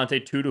 1 to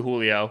Devontae, 2 to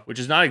Julio, which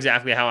is not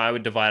exactly how I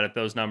would divide up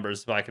those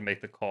numbers if I can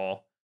make the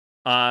call.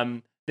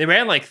 They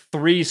ran like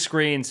 3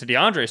 screens to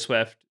DeAndre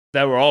Swift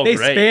that were all great.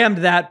 They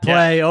spammed that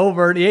play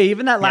over. Yeah,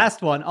 even that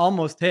last one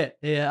almost hit.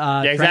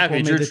 Yeah,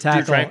 exactly. Drew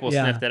Tranquill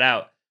sniffed it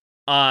out.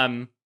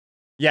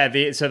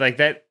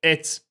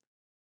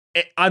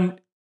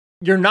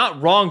 You're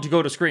not wrong to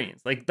go to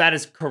screens. Like, that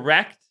is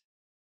correct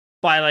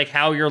by like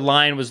how your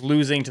line was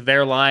losing to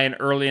their line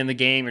early in the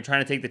game. You're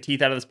trying to take the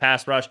teeth out of this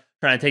pass rush,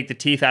 trying to take the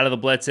teeth out of the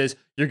blitzes.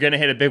 You're going to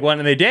hit a big one.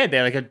 And they did. They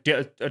had like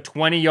a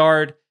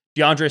 20-yard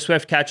DeAndre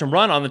Swift catch and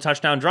run on the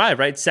touchdown drive,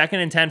 right?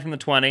 2nd and 10 from the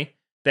 20.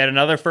 They had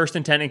another 1st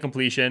and 10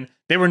 incompletion.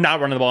 They were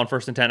not running the ball on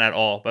 1st and 10 at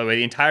all. By the way,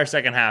 the entire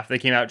second half, they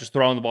came out just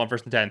throwing the ball on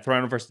 1st and 10,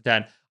 throwing on 1st and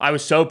 10. I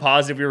was so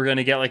positive we were going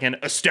to get like an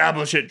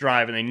establish it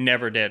drive, and they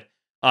never did.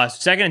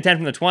 2nd and 10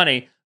 from the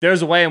 20.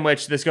 There's a way in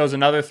which this goes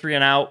another 3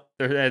 and out.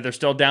 They're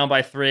still down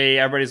by 3.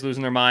 Everybody's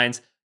losing their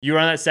minds. You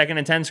run that 2nd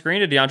and 10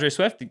 screen to DeAndre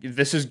Swift.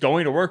 This is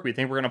going to work. We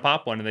think we're going to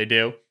pop one, and they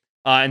do.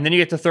 And then you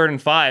get to 3rd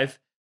and 5.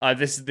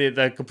 This is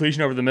the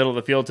completion over the middle of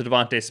the field to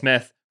Devontae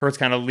Smith. Hurts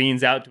kind of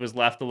leans out to his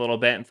left a little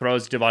bit and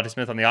throws Devontae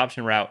Smith on the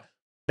option route.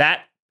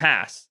 That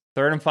pass,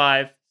 3rd and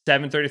 5,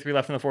 7:33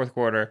 left in the 4th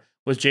quarter,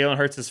 was Jalen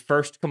Hurts'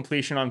 first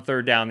completion on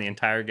 3rd down the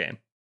entire game.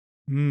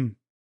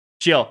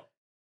 Chill.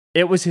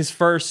 It was his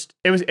first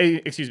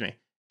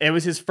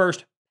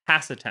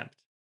pass attempt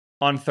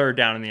on 3rd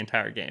down in the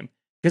entire game.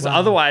 Because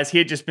otherwise he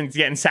had just been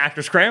getting sacked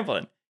or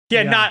scrambling. He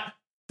had not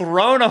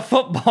thrown a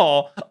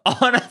football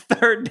on a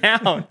 3rd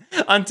down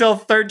until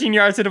 13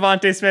 yards to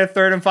Devontae Smith,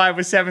 3rd and 5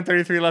 with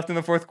 7:33 left in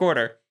the 4th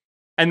quarter.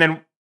 And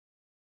then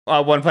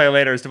one play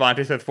later is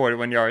Devontae Smith,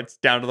 41 yards,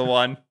 down to the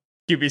 1.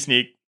 QB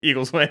sneak,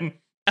 Eagles win.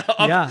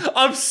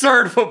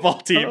 Absurd football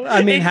team.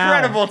 I mean,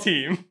 incredible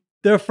team.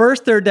 Their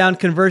first 3rd down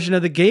conversion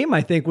of the game,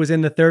 I think, was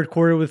in the 3rd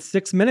quarter with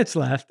 6 minutes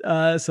left.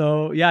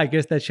 So I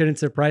guess that shouldn't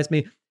surprise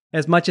me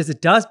as much as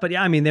it does. But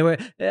yeah, I mean, they were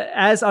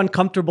as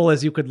uncomfortable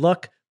as you could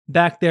look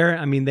back there.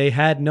 I mean, they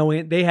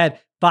had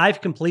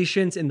 5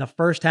 completions in the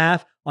first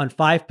half on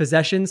 5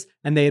 possessions,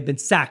 and they had been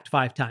sacked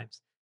 5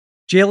 times.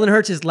 Jalen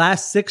Hurts'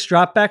 last 6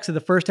 dropbacks of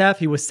the first half,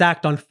 he was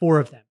sacked on 4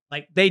 of them.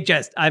 Like, they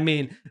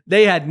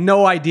had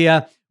no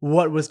idea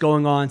what was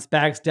going on.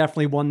 Spags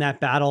definitely won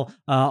that battle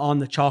on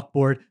the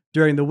chalkboard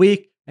during the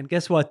week. And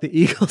guess what? The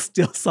Eagles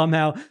still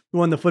somehow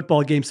won the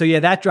football game. So yeah,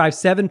 that drive,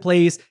 7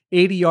 plays,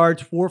 80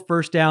 yards, 4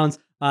 first downs.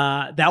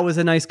 That was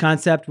a nice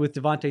concept with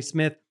Devontae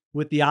Smith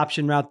with the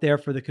option route there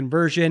for the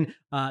conversion.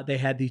 They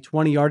had the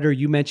 20-yarder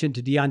you mentioned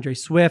to DeAndre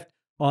Swift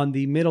on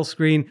the middle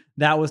screen.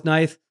 That was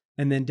nice.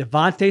 And then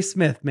Devontae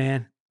Smith,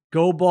 man,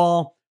 go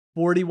ball,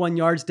 41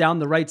 yards down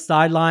the right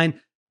sideline.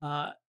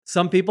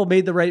 Some people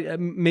made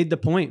the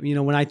point,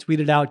 when I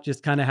tweeted out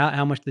just kind of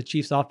how much the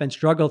Chiefs offense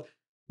struggled.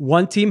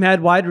 One team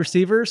had wide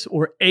receivers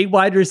or a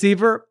wide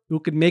receiver who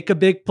could make a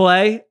big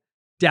play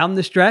down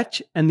the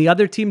stretch, and the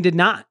other team did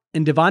not.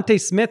 And Devontae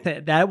Smith,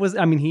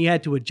 he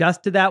had to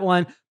adjust to that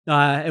one.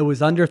 It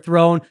was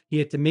underthrown. He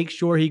had to make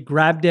sure he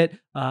grabbed it,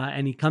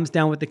 and he comes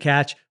down with the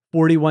catch,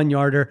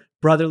 41-yarder,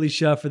 brotherly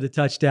shove for the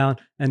touchdown,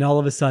 and all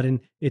of a sudden,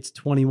 it's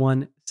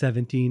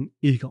 21-17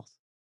 Eagles.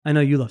 I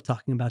know you love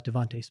talking about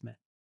Devontae Smith.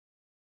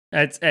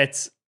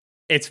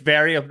 It's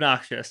very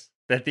obnoxious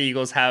that the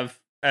Eagles have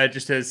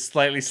just a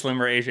slightly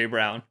slimmer AJ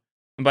Brown.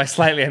 And by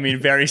slightly, I mean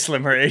very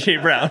slimmer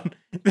AJ Brown.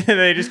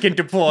 They just can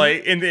deploy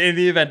in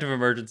the event of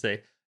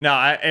emergency.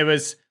 No,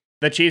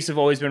 the Chiefs have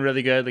always been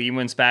really good. Like, even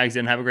when Spags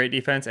didn't have a great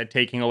defense at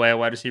taking away a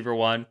wide receiver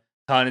 1,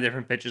 ton of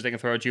different pitches they can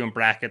throw at you in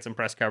brackets and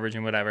press coverage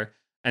and whatever.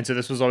 And so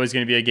this was always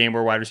going to be a game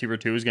where wide receiver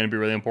 2 is going to be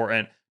really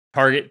important.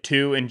 Target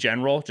 2 in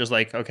general, just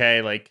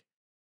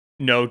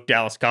no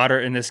Dallas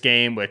Goedert in this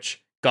game,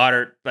 which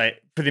Goddard,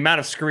 for the amount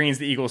of screens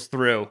the Eagles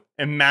threw,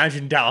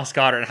 imagine Dallas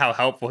Goedert and how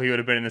helpful he would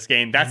have been in this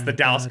game. That's the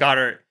Dallas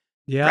Goedert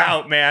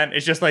route, man.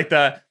 It's just like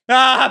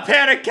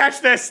panic,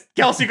 catch this,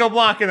 Kelsey go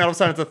block, and then all of a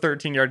sudden it's a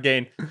 13-yard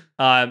gain.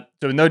 So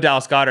with no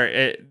Dallas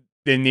Goedert,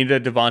 they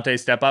needed a Devontae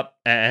step up,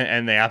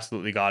 and they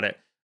absolutely got it.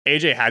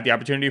 AJ had the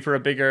opportunity for a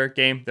bigger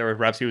game. There were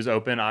reps he was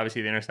open,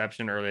 obviously the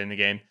interception early in the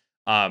game.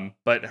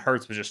 But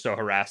Hurts was just so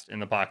harassed in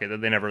the pocket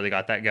that they never really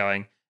got that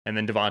going. And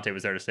then Devontae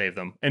was there to save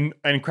them. And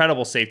an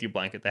incredible safety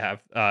blanket they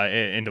have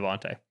in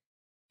Devontae.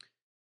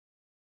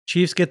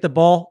 Chiefs get the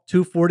ball,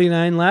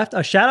 2:49 left.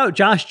 A shout out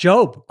Josh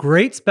Jobe,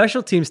 great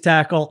special teams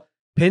tackle,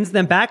 pins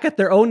them back at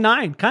their own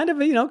 9. Kind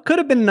of, could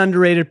have been an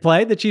underrated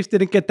play. The Chiefs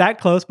didn't get that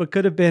close, but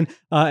could have been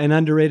an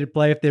underrated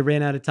play if they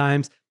ran out of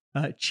times.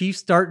 Chiefs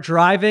start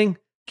driving.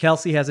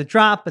 Kelsey has a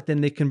drop, but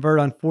then they convert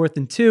on 4th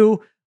and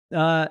 2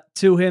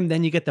 to him.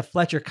 Then you get the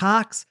Fletcher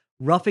Cox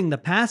roughing the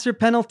passer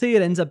penalty.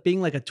 It ends up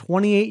being like a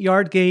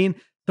 28-yard gain.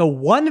 So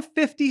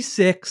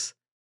 156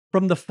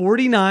 from the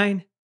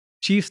 49.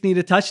 Chiefs need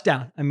a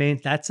touchdown. I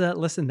mean, that's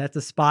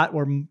a spot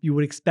where you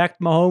would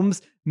expect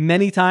Mahomes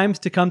many times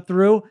to come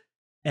through.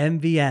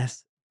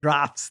 MVS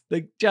drops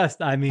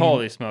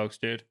holy smokes,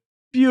 dude.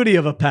 Beauty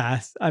of a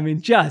pass. I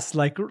mean, just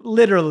like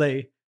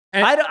literally.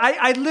 And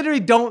I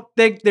literally don't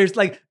think there's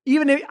I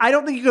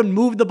don't think you can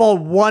move the ball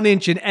 1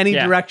 inch in any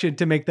direction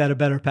to make that a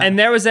better pass. And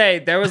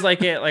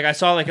I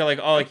saw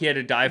he had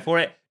to dive for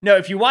it. No,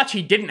 if you watch,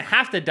 he didn't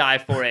have to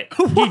dive for it.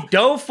 He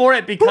dove for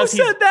it because who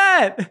said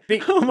that?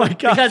 Oh my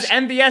gosh. Because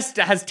MVS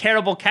has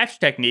terrible catch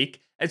technique,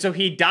 and so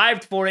he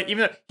dived for it,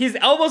 even though his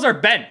elbows are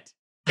bent.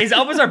 His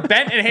elbows are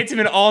bent, and it hits him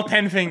in all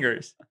 10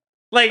 fingers.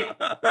 Like,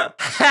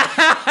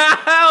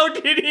 how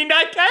did he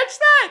not catch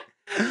that?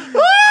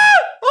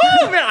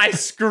 Oh man, I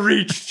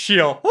screeched,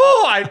 chill.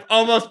 Oh, I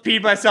almost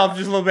peed myself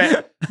just a little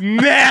bit.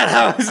 Man,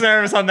 I was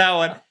nervous on that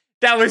one.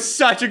 That was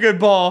such a good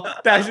ball.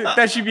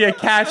 That should be a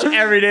catch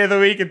every day of the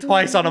week and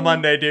twice on a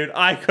Monday, dude.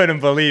 I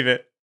couldn't believe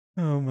it.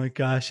 Oh my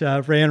gosh.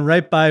 Ran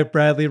right by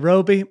Bradley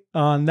Roby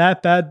on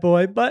that bad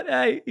boy, but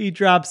hey, he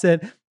drops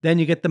it. Then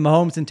you get the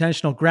Mahomes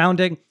intentional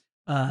grounding,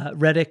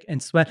 Reddick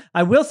and Sweat.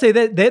 I will say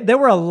that there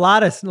were a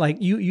lot of, like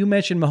you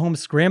mentioned Mahomes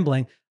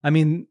scrambling. I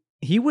mean,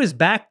 he was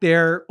back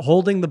there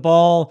holding the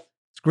ball.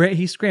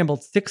 He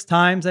scrambled 6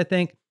 times, I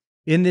think,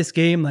 in this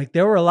game. Like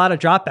there were a lot of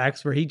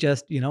dropbacks where he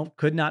just,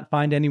 could not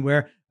find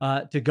anywhere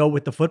to go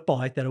with the football.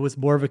 I thought it was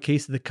more of a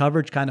case of the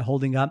coverage kind of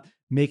holding up,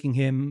 making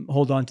him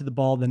hold on to the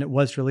ball than it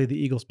was really the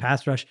Eagles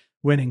pass rush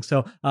winning.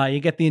 So you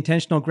get the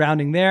intentional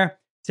grounding there,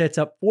 sets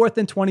up 4th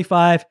and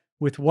 25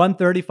 with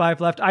 1:35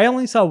 left. I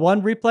only saw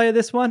one replay of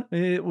this one.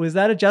 Was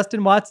that a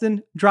Justin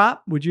Watson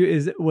drop? Was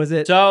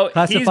it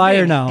classify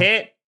or no?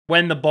 Hit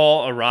when the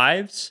ball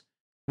arrives,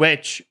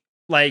 which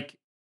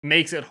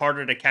makes it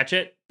harder to catch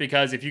it,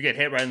 because if you get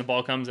hit right and the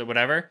ball comes or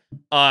whatever,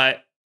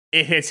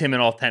 it hits him in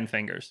all 10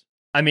 fingers.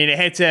 I mean, it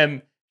hits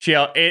him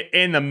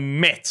in the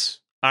mitts.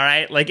 All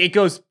right. Like it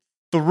goes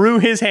through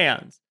his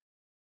hands,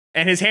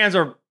 and his hands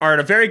are in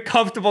a very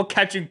comfortable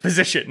catching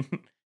position.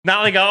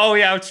 Not like,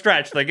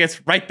 outstretched. Like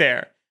it's right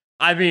there.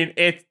 I mean,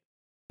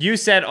 you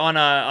said on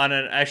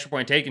an extra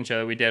point taken show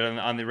that we did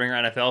on the Ringer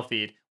NFL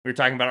feed, we were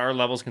talking about our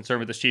levels of concern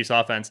with the Chiefs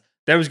offense.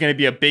 There was going to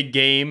be a big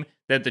game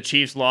that the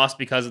Chiefs lost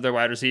because of their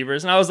wide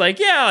receivers. And I was like,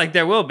 yeah, like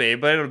there will be,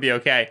 but it'll be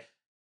okay.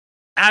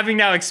 Having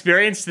now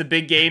experienced the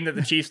big game that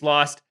the Chiefs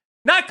lost,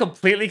 not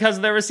completely because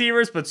of their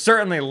receivers, but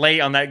certainly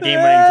late on that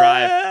game-winning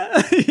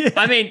drive. Yeah.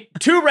 I mean,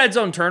 2 red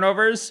zone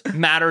turnovers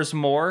matters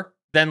more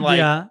than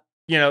the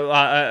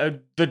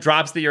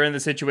drops that you're in, the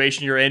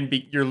situation you're in.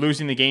 You're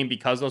losing the game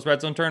because of those red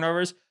zone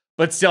turnovers.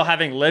 But still,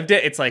 having lived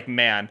it, it's like,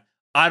 man,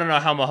 I don't know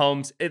how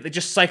Mahomes,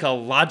 just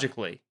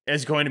psychologically,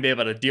 is going to be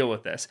able to deal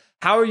with this.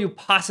 How are you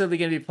possibly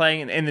going to be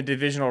playing in the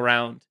divisional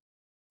round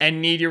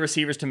and need your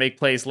receivers to make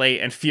plays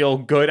late and feel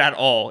good at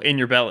all in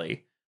your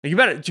belly? Like you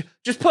better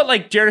just put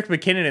Jerick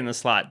McKinnon in the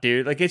slot,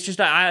 dude. Like it's just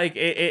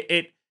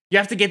you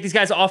have to get these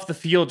guys off the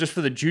field just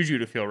for the juju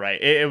to feel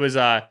right. It was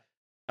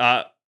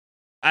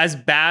as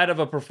bad of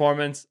a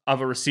performance of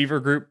a receiver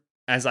group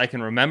as I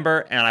can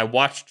remember, and I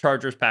watched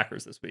Chargers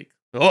Packers this week.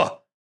 Oh,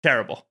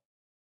 terrible.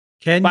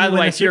 By the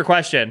way, to your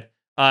question,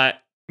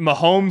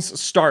 Mahomes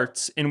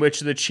starts in which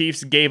the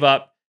Chiefs gave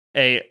up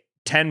a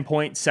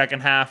 10-point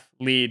second half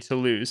lead to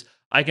lose.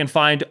 I can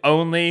find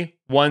only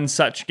one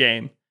such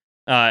game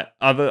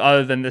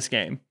other than this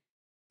game.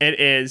 It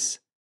is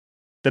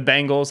the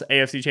Bengals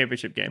AFC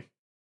Championship game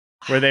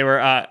where they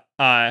were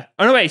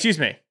excuse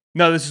me.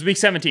 No, this is week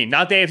 17,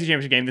 not the AFC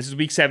Championship game. This is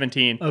week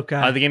 17.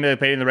 Okay. The game that they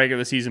played in the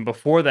regular season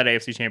before that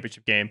AFC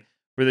Championship game,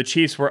 where the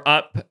Chiefs were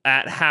up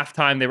at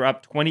halftime. They were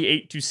up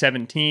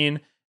 28-17,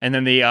 and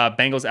then the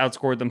Bengals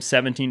outscored them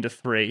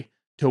 17-3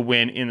 to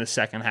win in the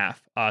second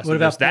half. What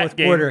about fourth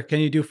quarter? Can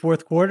you do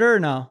fourth quarter or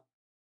no?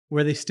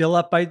 Were they still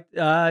up by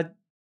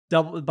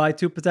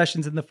 2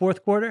 possessions in the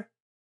fourth quarter?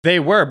 They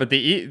were, but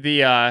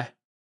the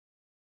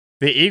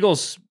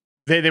Eagles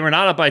they were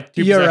not up by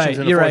 2 possessions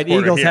in the fourth quarter. You're right.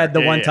 Eagles had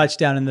the one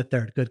touchdown in the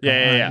third. Good call.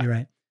 Yeah. You're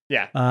right.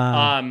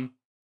 Yeah.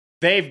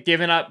 They've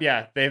given up.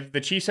 Yeah.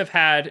 The Chiefs have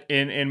had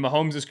in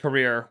Mahomes'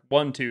 career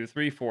 1, 2,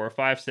 3, 4,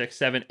 5, 6,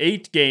 7,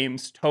 8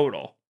 games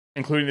total,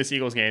 including this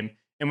Eagles game,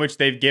 in which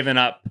they've given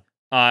up.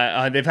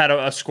 They've had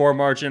a score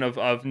margin of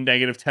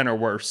 -10 or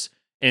worse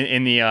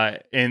in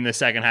the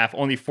second half.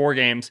 Only 4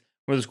 games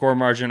with a score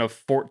margin of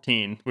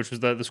 14, which was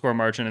the score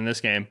margin in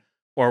this game,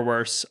 or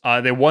worse.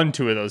 They won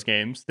 2 of those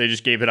games. They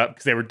just gave it up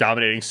because they were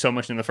dominating so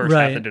much in the first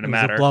half it didn't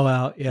matter. A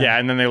blowout. Yeah,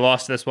 and then they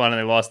lost this one, and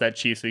they lost that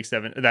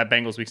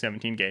Bengals week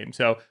 17 game.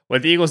 So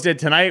what the Eagles did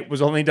tonight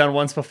was only done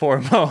once before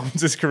in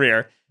Mahomes'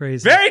 career.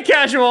 Crazy. Very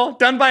casual,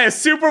 done by a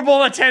Super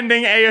Bowl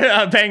attending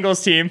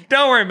Bengals team.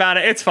 Don't worry about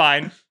it. It's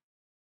fine.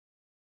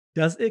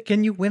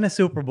 Can you win a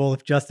Super Bowl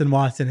if Justin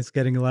Watson is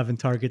getting 11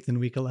 targets in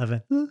week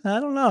 11? I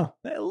don't know.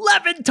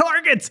 11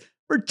 targets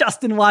for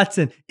Justin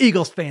Watson.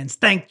 Eagles fans,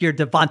 thank your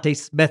Devontae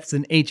Smiths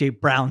and AJ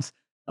Browns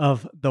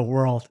of the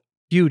world.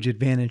 Huge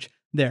advantage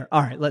there.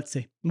 All right, let's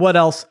see. What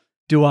else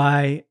do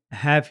I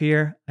have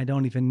here? I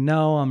don't even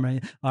know. I'm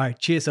ready. All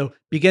right. So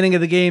beginning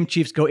of the game,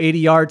 Chiefs go 80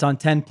 yards on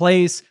 10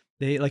 plays.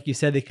 They, like you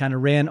said, they kind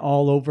of ran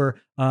all over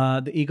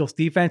the Eagles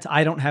defense.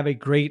 I don't have a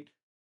great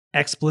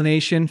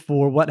explanation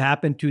for what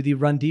happened to the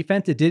run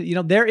defense. It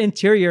did, their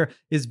interior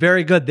is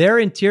very good. Their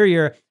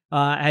interior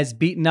has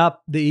beaten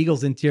up the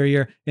Eagles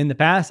interior in the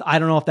past. I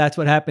don't know if that's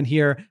what happened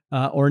here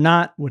or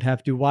not. Would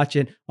have to watch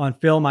it on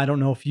film. I don't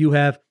know if you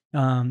have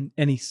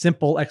any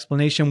simple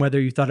explanation, whether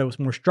you thought it was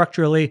more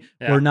structurally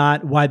or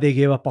not, why they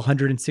gave up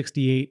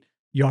 168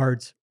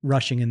 yards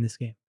rushing in this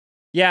game.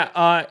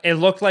 Yeah, it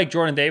looked like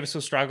Jordan Davis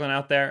was struggling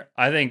out there.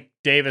 I think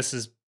Davis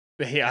is.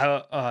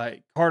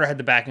 Carter had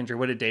the back injury.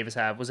 What did Davis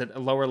have? Was it a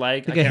lower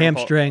leg? Like a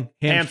hamstring.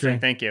 Hamstring.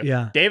 Thank you.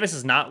 Yeah. Davis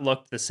has not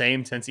looked the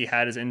same since he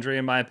had his injury,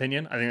 in my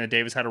opinion. I think that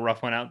Davis had a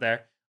rough one out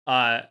there.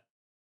 I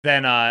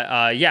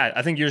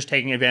think you're just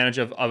taking advantage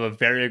of a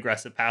very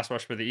aggressive pass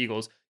rush for the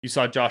Eagles. You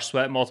saw Josh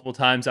Sweat multiple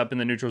times up in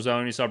the neutral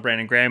zone. You saw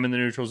Brandon Graham in the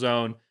neutral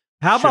zone.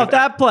 How about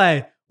that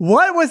play?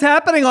 What was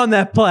happening on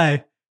that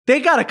play? They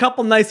got a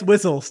couple nice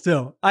whistles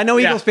too. I know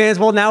Eagles fans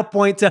will now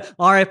point to,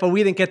 all right, but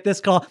we didn't get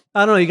this call.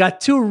 I don't know. You got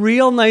two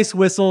real nice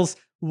whistles.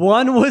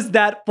 One was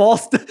that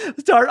false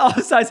start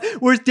offsides,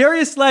 where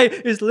Darius Slay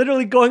is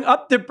literally going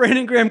up to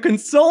Brandon Graham,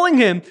 consoling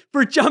him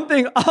for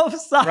jumping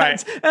offsides.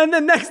 Right. And the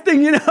next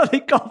thing you know, they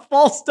call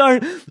false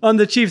start on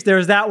the Chiefs. There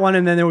was that one.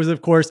 And then there was,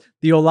 of course,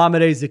 the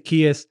Olamide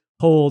Zaccheaus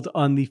hold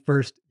on the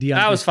first DeAndre.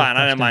 That was fine.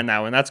 I didn't mind that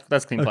one.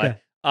 That's clean play.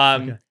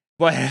 Okay.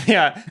 But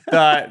yeah,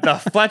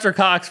 the Fletcher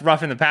Cox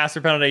roughing the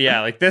passer penalty.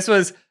 Yeah, like this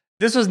was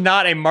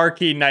not a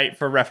marquee night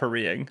for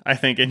refereeing. I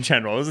think in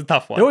general, it was a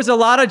tough one. There was a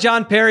lot of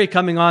John Perry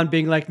coming on,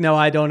 being like, "No,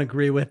 I don't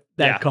agree with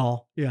that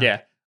call." Yeah.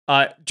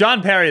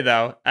 John Perry,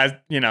 though, as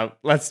you know,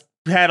 let's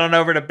head on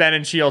over to Ben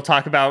and Shield,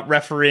 talk about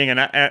refereeing and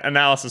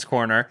analysis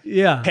corner.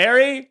 Yeah,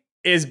 Perry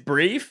is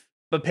brief,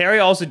 but Perry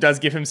also does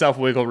give himself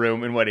wiggle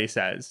room in what he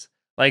says.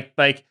 Like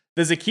the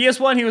Zaccheaus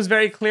one, he was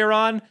very clear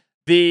on.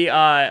 The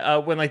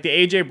when like the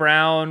AJ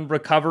Brown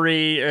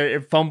recovery,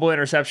 fumble,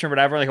 interception,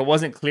 whatever, like it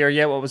wasn't clear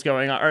yet what was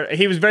going on. Or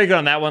he was very good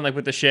on that one, like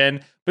with the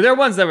shin. But there are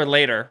ones that were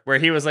later where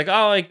he was like,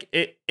 "Oh, like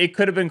it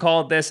could have been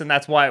called this, and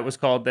that's why it was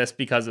called this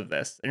because of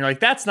this." And you're like,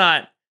 "That's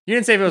not." You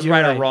didn't say if it was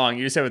right or wrong.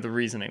 You just said what the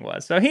reasoning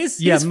was. So he's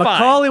fine.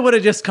 McCauley would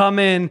have just come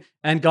in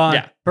and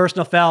gone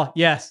personal foul.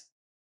 Yes,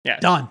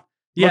 done.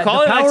 Yeah,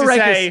 McCauley likes to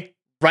say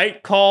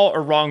right call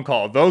or wrong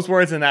call. Those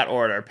words in that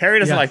order. Perry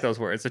doesn't like those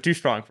words. They're too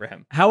strong for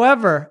him.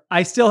 However,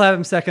 I still have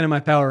him second in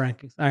my power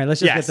rankings. All right, let's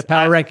just get the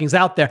power rankings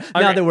out there.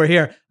 Now that we're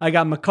here, I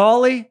got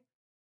McCauley,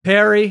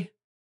 Perry,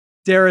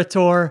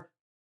 Derator,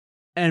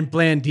 and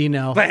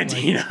Blandino. Like,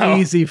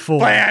 easy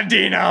four.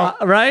 Blandino.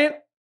 Right?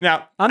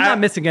 Now, I'm not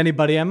missing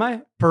anybody, am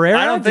I? Pereira?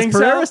 I don't think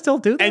Does Pereira so. still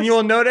do this? And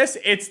you'll notice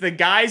it's the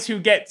guys who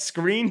get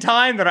screen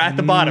time that are at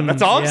the bottom.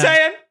 That's all I'm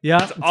saying. Yeah.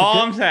 That's all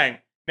I'm saying.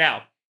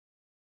 Now,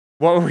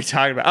 what were we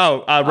talking about?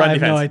 Oh, run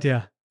defense. I have no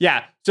idea.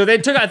 Yeah. So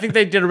I think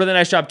they did a really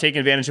nice job taking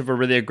advantage of a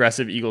really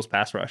aggressive Eagles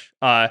pass rush.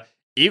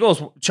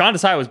 Eagles, Sean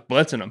Desai was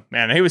blitzing them,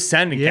 man. He was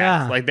sending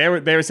cats. Like they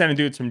were sending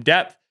dudes from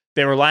depth.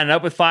 They were lining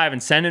up with 5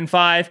 and sending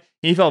 5.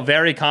 He felt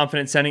very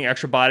confident sending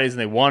extra bodies,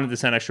 and they wanted to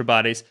send extra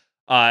bodies.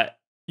 So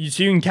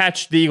you can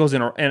catch the Eagles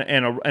in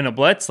a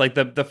blitz. Like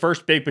the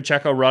first big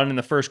Pacheco run in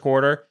the first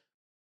quarter,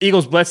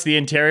 Eagles blitzed the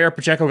interior.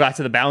 Pacheco got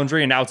to the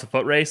boundary, and now it's a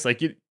foot race.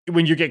 Like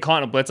when you get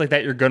caught in a blitz like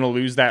that, you're going to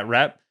lose that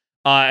rep.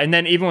 And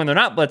then even when they're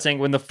not blitzing,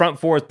 when the front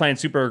four is playing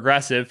super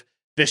aggressive,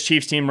 this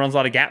Chiefs team runs a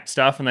lot of gap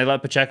stuff, and they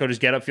let Pacheco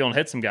just get upfield and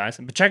hit some guys.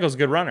 And Pacheco's a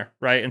good runner,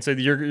 right? And so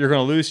you're going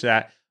to lose to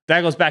that.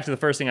 That goes back to the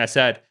first thing I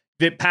said.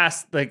 That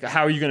past, like,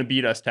 how are you going to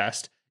beat us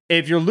test?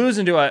 If you're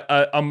losing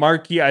to a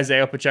marquee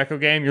Isaiah Pacheco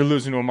game, you're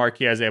losing to a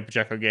marquee Isaiah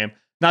Pacheco game.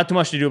 Not too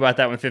much to do about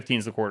that when 15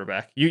 is the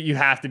quarterback. You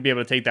have to be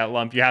able to take that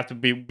lump. You have to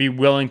be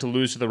willing to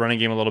lose to the running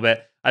game a little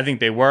bit. I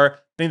think they were. I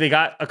think they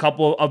got a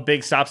couple of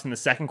big stops in the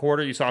second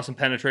quarter. You saw some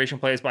penetration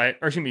plays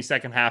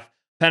second half.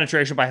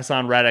 Penetration by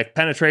Hassan Reddick.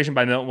 Penetration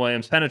by Milton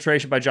Williams.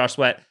 Penetration by Josh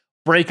Sweat.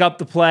 Break up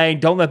the play.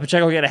 Don't let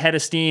Pacheco get ahead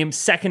of steam.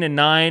 2nd and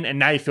 9, and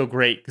now you feel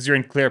great because you're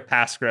in clear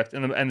pass script,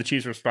 and the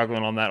Chiefs were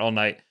struggling on that all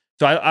night.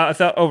 So I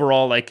thought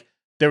overall, like,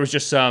 there was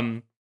just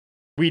some,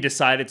 we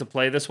decided to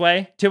play this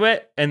way to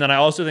it. And then I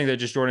also think that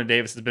just Jordan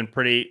Davis has been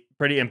pretty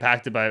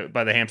impacted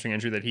by the hamstring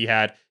injury that he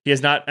had. He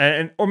has not,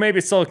 or maybe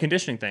it's still a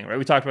conditioning thing, right?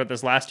 We talked about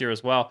this last year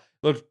as well.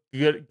 Looked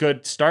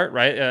good start,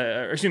 right?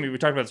 We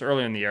talked about this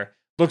earlier in the year.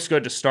 Looks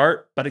good to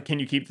start, but can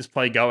you keep this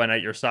play going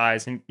at your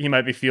size? And he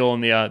might be feeling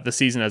the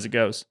season as it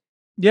goes.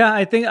 Yeah,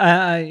 I think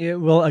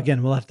we'll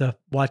have to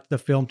watch the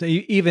film.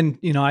 Even,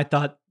 I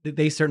thought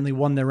they certainly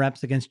won their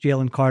reps against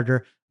Jalen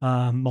Carter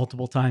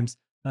multiple times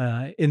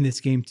in this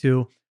game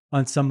too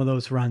on some of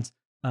those runs.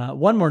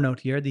 One more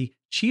note here. The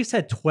Chiefs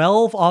had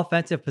 12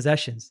 offensive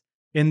possessions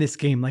in this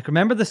game. Like,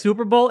 remember the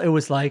Super Bowl? It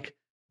was like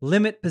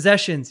limit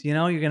possessions.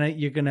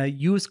 You're gonna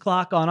use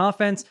clock on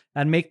offense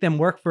and make them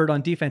work for it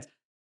on defense.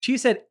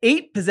 Chiefs had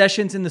 8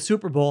 possessions in the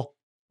Super Bowl,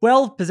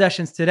 12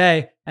 possessions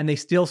today, and they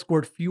still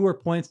scored fewer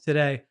points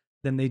today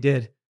than they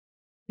did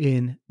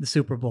in the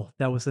Super Bowl.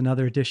 That was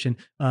another edition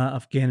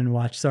of Gannon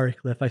Watch. Sorry,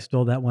 Cliff, I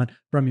stole that one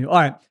from you. All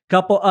right,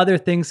 couple other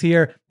things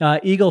here.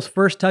 Eagles'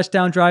 first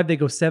touchdown drive, they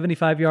go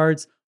 75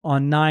 yards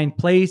on 9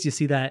 plays. You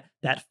see that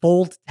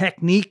fold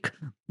technique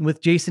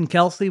with Jason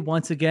Kelsey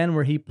once again,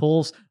 where he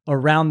pulls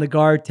around the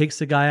guard, takes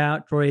the guy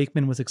out. Troy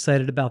Aikman was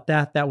excited about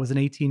that. That was an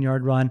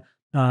 18-yard run.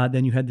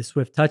 Then you had the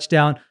Swift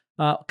touchdown.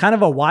 Kind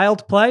of a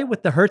wild play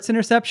with the Hurts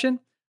interception,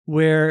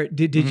 where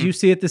did you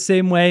see it the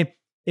same way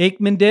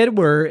Aikman did,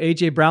 where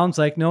AJ Brown's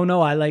like,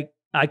 no,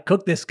 I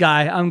cooked this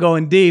guy. I'm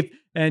going deep.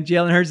 And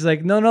Jalen Hurts is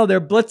like, no,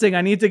 they're blitzing.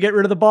 I need to get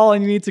rid of the ball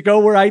and you need to go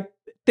where I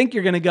think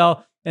you're going to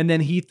go. And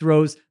then he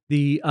throws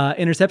the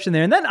interception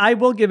there. And then I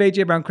will give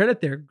AJ Brown credit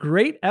there.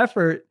 Great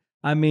effort.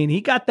 I mean,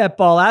 he got that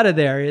ball out of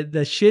there.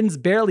 The shins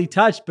barely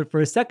touched, but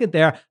for a second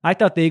there, I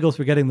thought the Eagles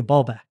were getting the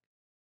ball back.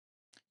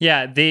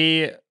 Yeah,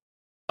 the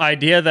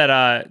idea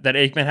that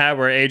Aikman had,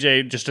 where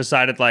AJ just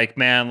decided, like,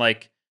 man,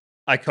 like,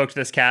 I cooked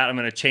this cat, I'm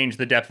going to change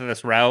the depth of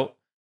this route.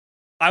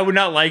 I would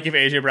not like if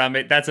AJ Brown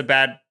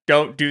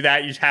don't do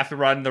that. You just have to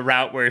run the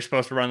route where you're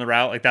supposed to run the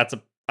route. Like,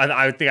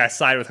 I would think I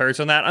side with Hurts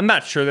on that. I'm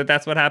not sure that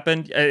that's what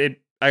happened. You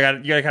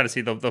got to kind of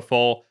see the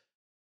full,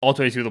 all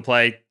the way through the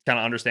play, kind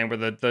of understand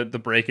where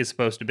the break is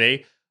supposed to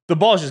be. The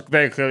ball is just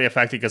very clearly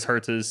affected because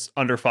Hurts is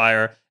under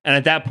fire. And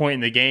at that point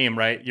in the game,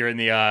 right, you're in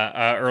the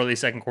early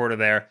second quarter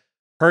there,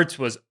 Hurts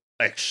was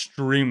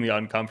extremely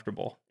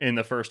uncomfortable in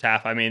the first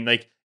half. I mean,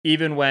 like,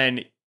 even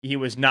when he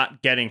was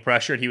not getting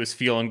pressured, he was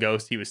feeling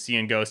ghosts, he was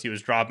seeing ghosts, he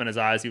was dropping his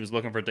eyes, he was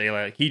looking for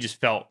daylight. Like, he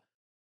just felt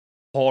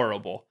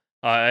horrible.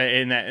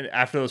 And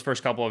after those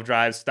first couple of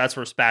drives, that's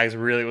where Spags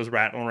really was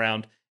rattling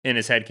around in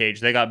his head cage.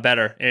 They got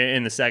better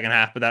in the second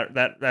half, but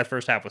that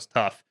first half was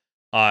tough.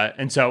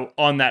 And so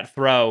on that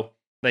throw,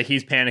 like,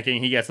 he's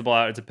panicking, he gets the ball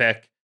out, it's a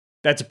pick.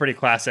 That's a pretty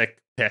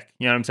classic pick.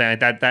 You know what I'm saying?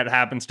 That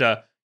happens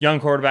to young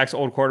quarterbacks,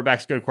 old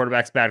quarterbacks, good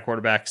quarterbacks, bad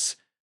quarterbacks.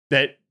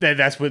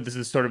 That's what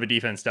this sort of a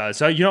defense does.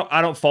 So,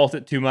 I don't fault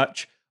it too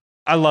much.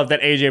 I love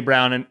that AJ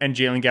Brown and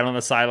Jalen get on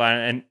the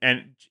sideline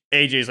and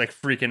AJ's like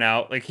freaking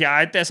out. Like, yeah,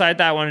 I decided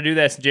that I want to do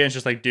this. And Jalen's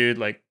just like, dude,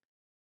 like,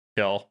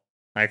 chill.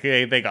 Like,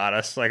 they got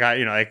us. Like, I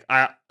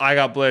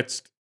got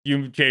blitzed.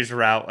 You changed the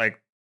route.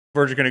 Like,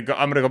 we're just I'm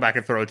going to go back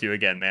and throw it to you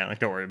again, man. Like,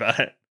 don't worry about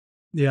it.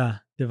 Yeah.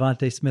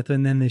 Devontae Smith.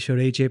 And then they showed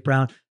AJ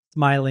Brown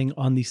smiling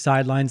on the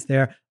sidelines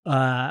there.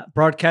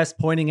 Broadcast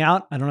pointing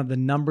out, I don't have the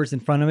numbers in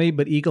front of me,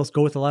 but Eagles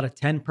go with a lot of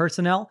 10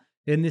 personnel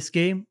in this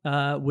game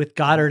with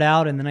Goddard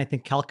out. And then I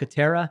think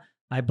Calcaterra,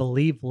 I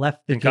believe,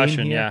 left the concussion,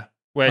 game here. Yeah.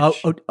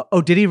 Which,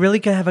 did he really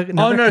have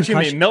another concussion?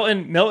 Excuse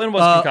me. Milton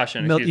was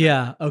concussion.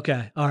 Yeah.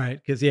 Okay. All right.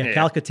 Because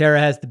Calcaterra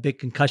has the big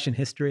concussion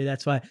history.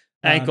 That's why.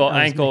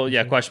 Ankle.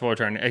 Yeah. Questionable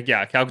return.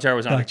 Yeah. Calcaterra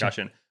was on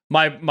concussion.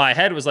 My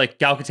head was like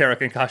Calcaterra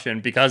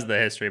concussion because of the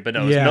history, but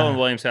no, it was Milton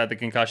Williams who had the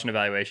concussion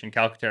evaluation.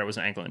 Calcaterra was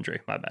an ankle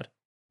injury. My bad.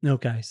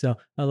 Okay. So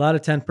a lot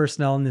of 10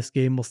 personnel in this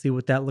game. We'll see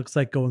what that looks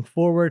like going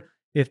forward.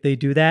 If they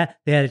do that,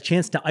 they had a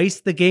chance to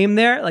ice the game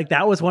there. Like,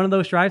 that was one of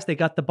those drives. They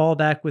got the ball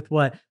back with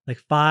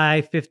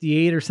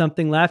 5:58 or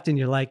something left. And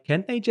you're like,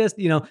 can't they just,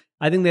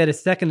 I think they had a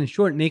second and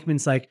short. And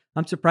Aikman's like,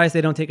 I'm surprised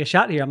they don't take a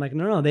shot here. I'm like,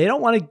 no, they don't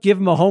want to give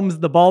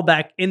Mahomes the ball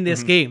back in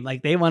this game.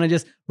 Like, they want to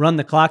just run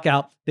the clock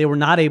out. They were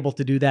not able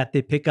to do that.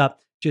 They pick up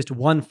just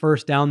one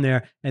first down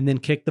there and then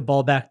kick the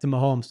ball back to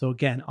Mahomes. So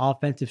again,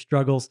 offensive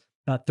struggles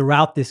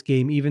throughout this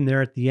game, even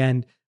there at the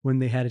end when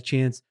they had a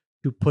chance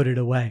to put it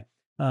away.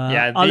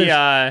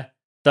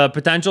 The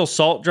potential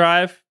salt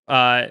drive,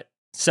 2nd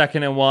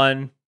and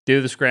 1,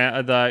 do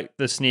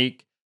the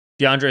sneak,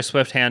 DeAndre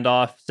Swift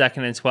handoff,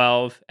 2nd and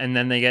 12, and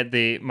then they get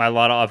the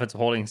Mailata offensive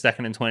holding,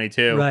 2nd and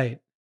 22. Right.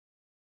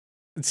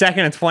 2nd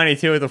and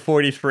 22 at the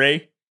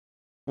 43.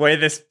 Way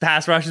this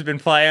pass rush has been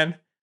playing,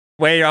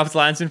 way your offensive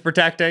line's been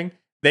protecting.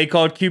 They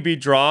called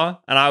QB draw,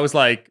 and I was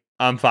like,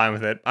 I'm fine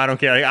with it. I don't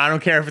care. Like, I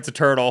don't care if it's a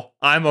turtle.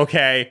 I'm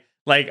okay.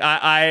 Like,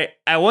 I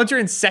once you're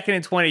in 2nd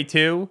and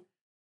 22,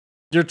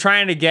 you're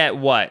trying to get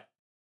what?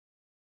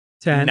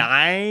 10.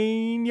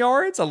 9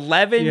 yards,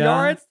 11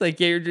 yards. Like,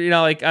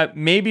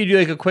 maybe you do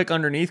like a quick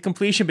underneath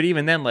completion, but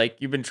even then, like,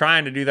 you've been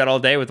trying to do that all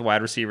day with the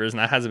wide receivers, and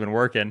that hasn't been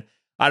working.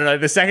 I don't know.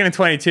 The 2nd and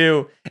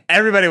 22,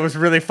 everybody was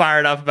really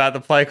fired up about the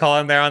play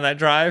calling there on that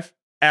drive,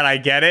 and I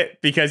get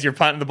it because you're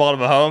punting the ball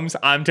to Mahomes.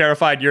 I'm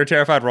terrified. You're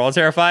terrified. We're all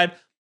terrified.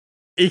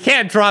 You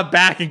can't drop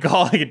back and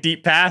call like a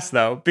deep pass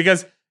though,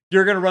 because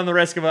you're going to run the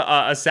risk of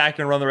a sack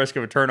and run the risk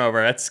of a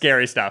turnover. That's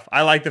scary stuff.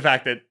 I like the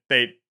fact that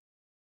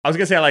I was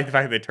going to say I like the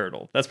fact that they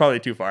turtled. That's probably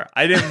too far.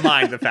 I didn't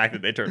mind the fact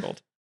that they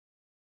turtled.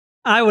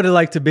 I would have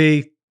liked to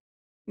be,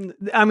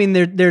 I mean,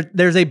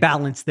 there's a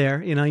balance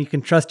there. You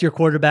can trust your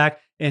quarterback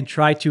and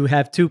try to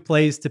have 2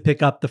 plays to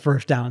pick up the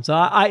first down. So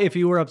if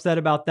you were upset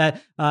about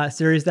that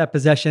series, that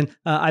possession,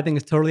 I think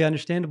it's totally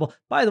understandable.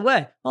 By the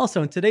way,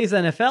 also in today's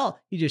NFL,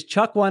 you just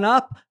chuck one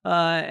up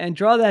and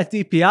draw that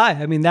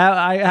DPI. I mean, that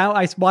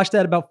I watched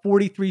that about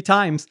 43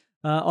 times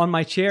on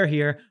my chair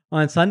here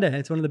on Sunday.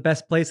 It's one of the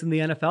best plays in the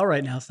NFL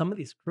right now. Some of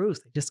these crews,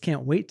 they just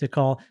can't wait to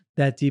call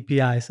that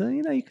DPI. So,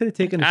 you could have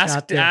taken a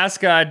shot there.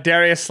 Ask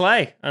Darius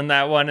Slay on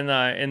that one in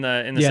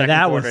the second quarter.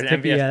 That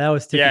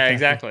was tippy. Yeah,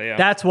 exactly. Yeah.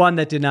 That's one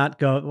that did not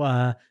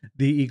go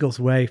the Eagles'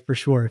 way for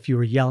sure. If you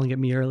were yelling at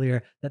me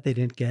earlier that they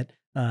didn't get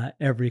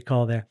every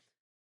call there.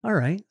 All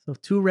right. So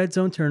 2 red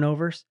zone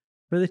turnovers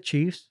for the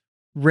Chiefs.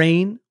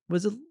 Rain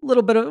was a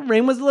little bit of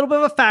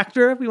a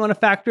factor. If we want to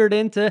factor it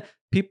into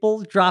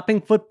people dropping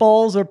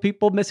footballs or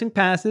people missing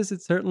passes,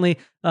 it certainly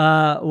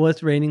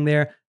was raining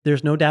there.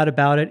 There's no doubt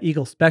about it.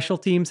 Eagles special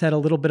teams had a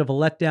little bit of a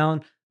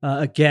letdown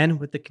again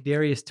with the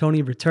Kadarius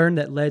Toney return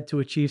that led to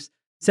a Chiefs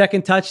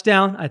second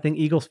touchdown. I think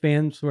Eagles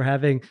fans were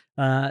having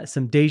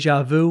some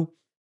deja vu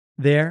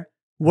there.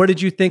 What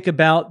did you think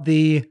about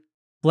the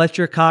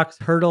Fletcher Cox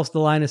hurdles the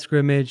line of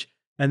scrimmage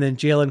and then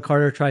Jalen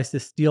Carter tries to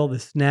steal the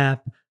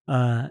snap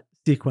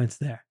sequence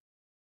there?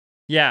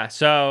 Yeah,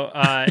 so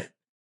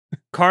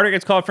Carter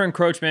gets called for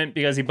encroachment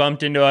because he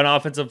bumped into an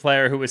offensive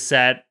player who was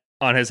set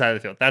on his side of the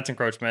field. That's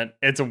encroachment.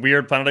 It's a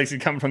weird penalty.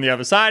 He's coming from the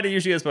other side. It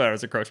usually is, but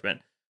it's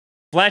encroachment.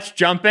 Fletch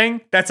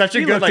jumping. That's such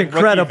a good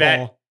rookie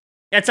vet.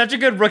 It's such a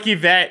good rookie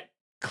vet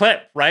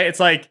clip, right? It's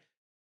like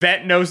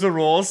vet knows the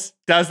rules,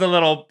 does the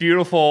little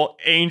beautiful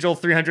angel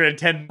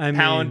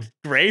 310-pound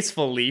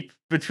graceful leap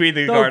between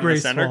the guard and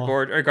the center,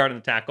 or guard and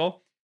the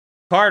tackle.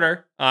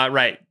 Carter,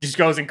 just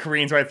goes and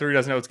careens right through.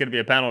 Doesn't know it's going to be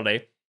a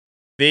penalty.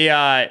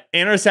 The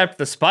intercept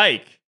the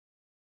spike.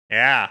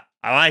 Yeah,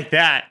 I like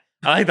that.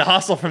 I like the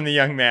hustle from the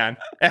young man.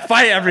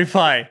 Fight every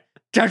play.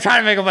 I'm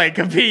trying to make a play.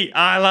 Compete. Oh,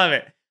 I love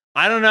it.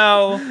 I don't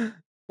know.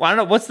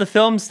 What's the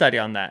film study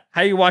on that?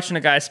 How are you watching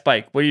a guy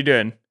spike? What are you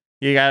doing?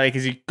 You got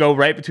does he go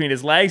right between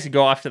his legs? You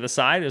go off to the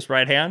side, his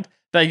right hand.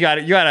 But you got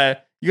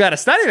to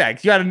study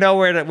that. You got to know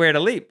where to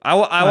leap.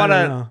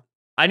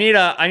 I need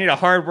a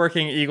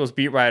hardworking Eagles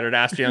beat writer to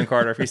ask Jalen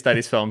Carter if he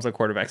studies films on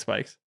quarterback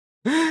spikes.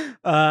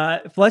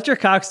 Fletcher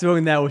Cox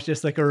doing that was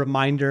just like a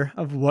reminder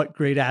of what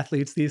great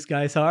athletes these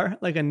guys are.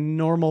 Like a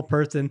normal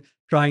person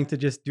trying to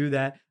just do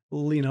that,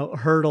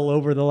 hurdle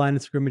over the line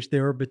of scrimmage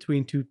there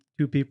between two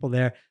people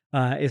there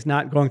is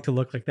not going to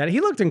look like that.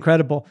 He looked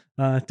incredible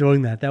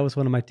doing that. That was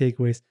one of my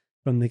takeaways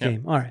from the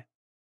game. All right.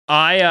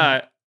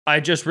 I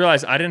just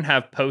realized I didn't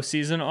have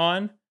postseason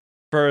on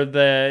for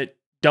the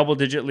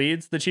double-digit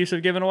leads the Chiefs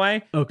have given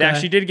away. Okay. They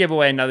actually did give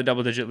away another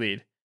double-digit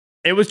lead.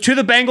 It was to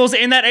the Bengals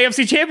in that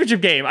AFC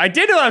Championship game. I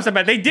did know what I was talking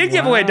about. They did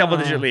give away a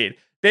double-digit lead.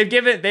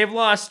 They've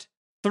lost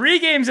 3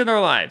 games in their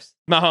lives.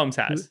 Mahomes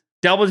has.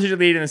 Double-digit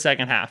lead in the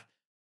second half.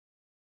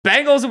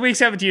 Bengals in Week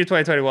 17 of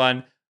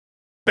 2021.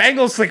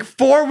 Bengals like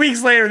 4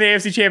 weeks later in the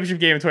AFC Championship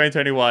game in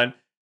 2021.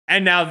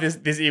 And now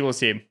this Eagles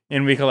team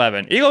in Week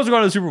 11. Eagles are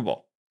going to the Super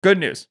Bowl. Good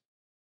news.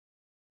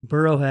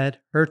 Burrow head,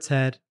 Hurts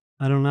head.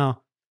 I don't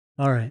know.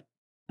 All right.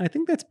 I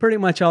think that's pretty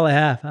much all I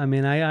have. I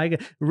mean,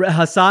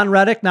 Hassan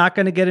Reddick not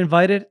going to get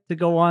invited to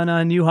go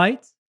on New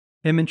Heights.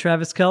 Him and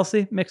Travis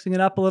Kelce mixing it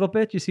up a little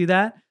bit. You see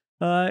that?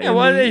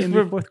 In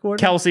the fourth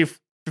quarter. Kelce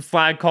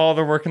flag call.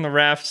 They're working the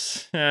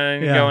refs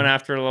and going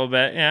after it a little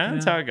bit. Yeah,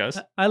 that's how it goes.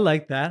 I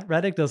like that.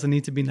 Reddick doesn't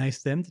need to be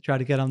nice to him to try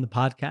to get on the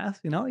podcast.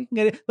 You can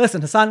get it.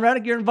 Listen, Hassan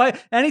Reddick, you're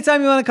invited.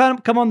 Anytime you want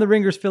to come on the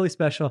Ringers Philly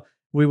special,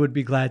 we would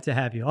be glad to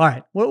have you. All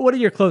right. What are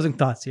your closing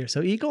thoughts here?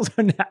 So Eagles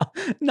are now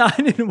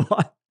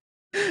 9-1.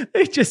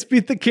 They just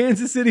beat the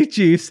Kansas City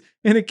Chiefs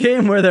in a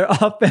game where their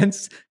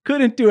offense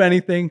couldn't do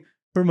anything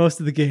for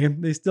most of the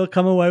game. They still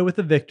come away with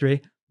a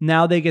victory.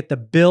 Now they get the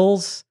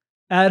Bills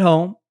at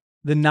home,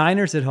 the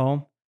Niners at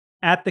home,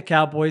 at the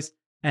Cowboys,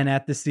 and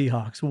at the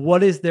Seahawks.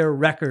 What is their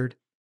record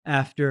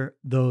after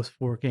those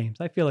 4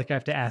 games? I feel like I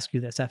have to ask you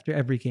this after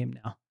every game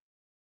now.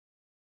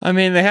 I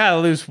mean, they had to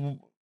lose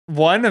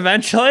one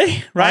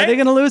eventually, right? Are they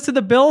going to lose to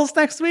the Bills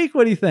next week?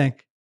 What do you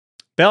think?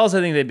 Bills,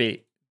 I think they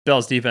beat.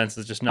 Bills defense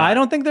is just not. I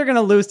don't think they're going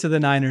to lose to the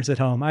Niners at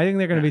home. I think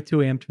they're going to be too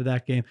amped for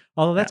that game.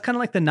 Although that's kind of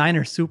like the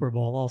Niners Super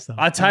Bowl also.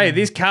 I'll tell you,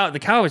 the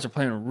Cowboys are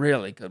playing a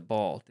really good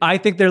ball. Dude. I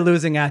think they're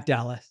losing at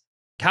Dallas.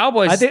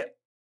 Cowboys I think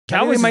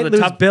they might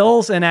lose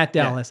Bills and at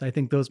Dallas. Yeah. I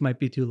think those might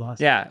be 2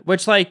 losses. Yeah,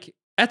 which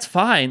that's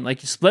fine.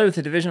 Like you split with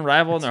the division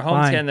rival in their home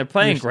and they're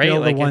playing great.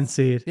 Still like the 1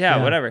 seed.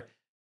 Yeah, whatever.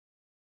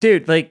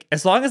 Dude, like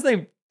as long as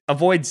they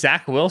avoid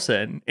Zach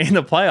Wilson in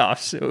the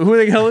playoffs, who are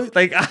they going to lose?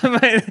 Like, they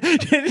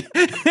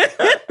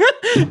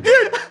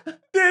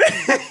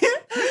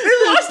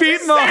lost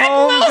beat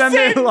Mahomes and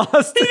they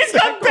lost. He just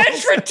got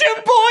benched for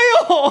Tim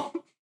Boyle.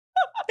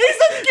 He's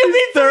the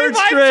QB 3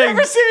 by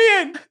Trevor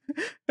Siemian.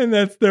 And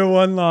that's their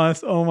 1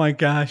 loss. Oh my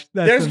gosh.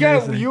 That's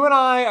amazing. You and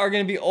I are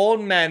going to be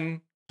old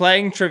men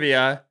playing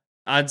trivia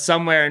on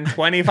somewhere in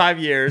 25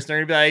 years.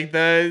 They're going to be like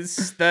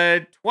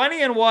the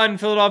 20-1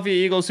 Philadelphia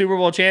Eagles Super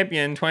Bowl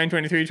champion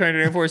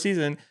 2023-2024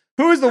 season.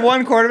 Who is the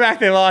 1 quarterback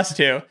they lost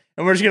to?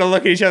 And we're just going to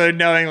look at each other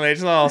knowingly.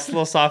 Just a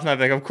little soften up.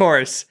 Like, of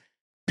course.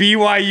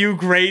 BYU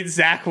great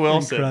Zach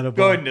Wilson. Incredible.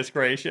 Goodness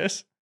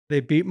gracious. They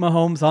beat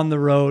Mahomes on the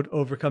road,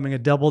 overcoming a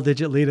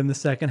double-digit lead in the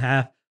second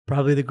half.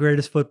 Probably the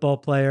greatest football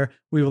player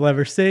we will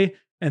ever see.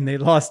 And they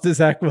lost to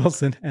Zach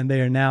Wilson, and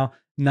they are now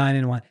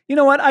 9-1. You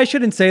know what? I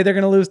shouldn't say they're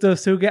going to lose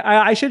those two games.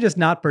 I should just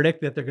not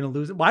predict that they're going to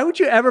lose. Why would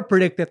you ever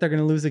predict that they're going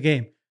to lose a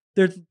game?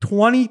 They're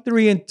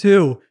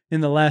 23-2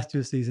 in the last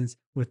 2 seasons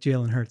with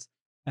Jalen Hurts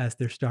as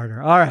their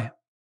starter. All right. I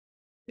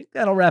think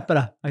that'll wrap it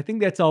up. I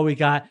think that's all we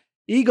got.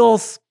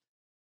 Eagles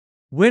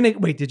winning.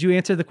 Wait, did you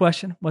answer the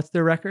question? What's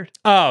their record?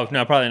 Oh,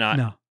 no, probably not.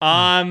 No.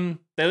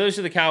 They lose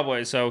to the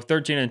Cowboys, so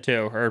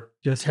 13-2 or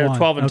Just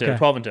 12-2. Okay.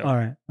 12-2. All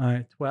right.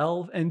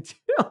 12-2.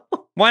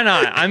 Why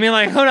not? I mean,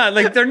 like, hold on.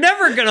 Like, they're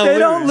never gonna lose. They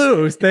don't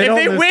lose. If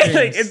they win,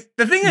 games.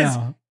 the thing is,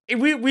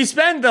 we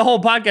spend the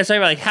whole podcast talking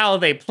about like how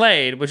they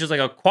played, which is like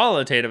a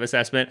qualitative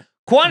assessment.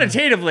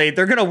 Quantitatively,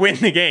 they're gonna win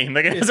the game.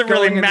 Like, it doesn't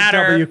really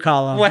matter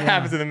what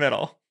happens in the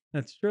middle.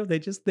 That's true. They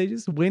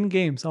just win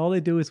games. All they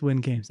do is win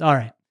games. All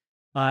right.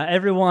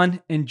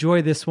 Everyone,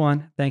 enjoy this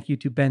one. Thank you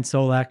to Ben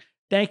Solak.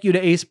 Thank you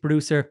to ace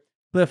producer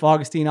Cliff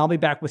Augustine. I'll be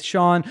back with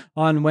Sean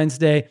on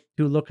Wednesday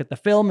to look at the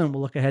film, and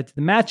we'll look ahead to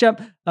the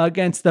matchup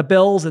against the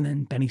Bills. And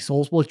then Benny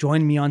Souls will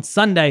join me on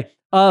Sunday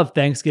of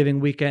Thanksgiving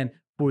weekend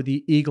for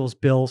the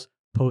Eagles-Bills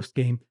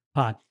post-game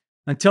pod.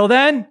 Until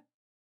then,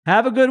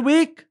 have a good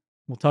week.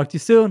 We'll talk to you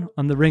soon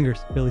on the Ringers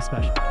Philly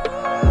Special.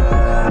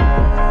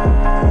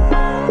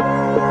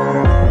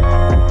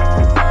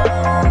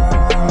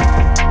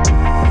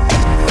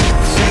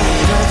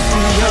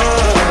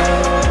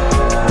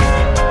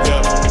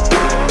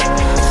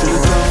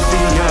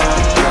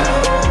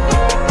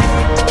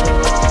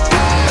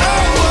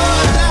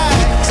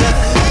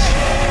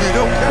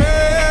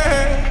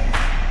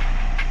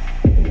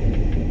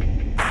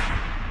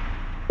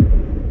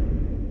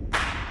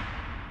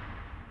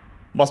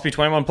 Must be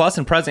 21 plus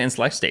and present in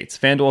select states.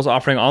 FanDuel is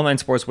offering online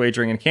sports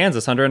wagering in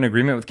Kansas under an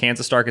agreement with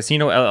Kansas Star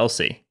Casino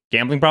LLC.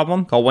 Gambling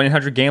problem? Call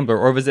 1-800-GAMBLER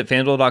or visit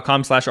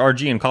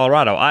FanDuel.com/RG in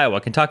Colorado,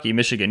 Iowa, Kentucky,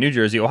 Michigan, New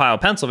Jersey, Ohio,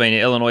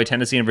 Pennsylvania, Illinois,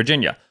 Tennessee, and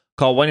Virginia.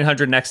 Call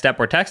 1-800-NEXT-STEP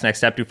or text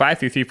NEXT-STEP to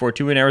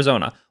 53342 in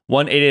Arizona,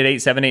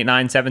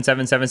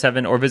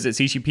 1-888-789-7777 or visit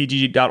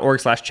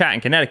ccpg.org/chat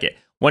in Connecticut,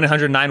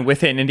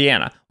 1-800-9-WITH-IT in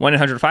Indiana,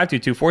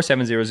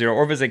 1-800-522-4700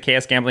 or visit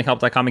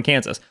ksgamblinghelp.com in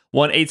Kansas,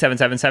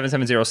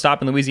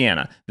 1-877-770-STOP in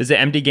Louisiana, visit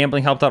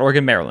mdgamblinghelp.org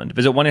in Maryland,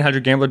 visit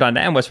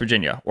 1-800-GAMBLER.net in West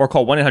Virginia, or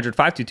call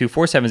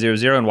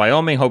 1-800-522-4700 in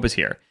Wyoming. Hope is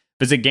here.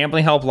 Visit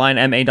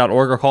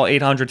gamblinghelplinema.org or call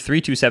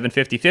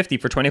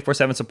 800-327-5050 for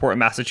 24/7 support in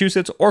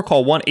Massachusetts, or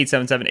call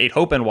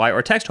 1-877-8-HOPE-NY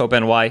or text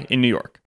HOPE-NY in New York.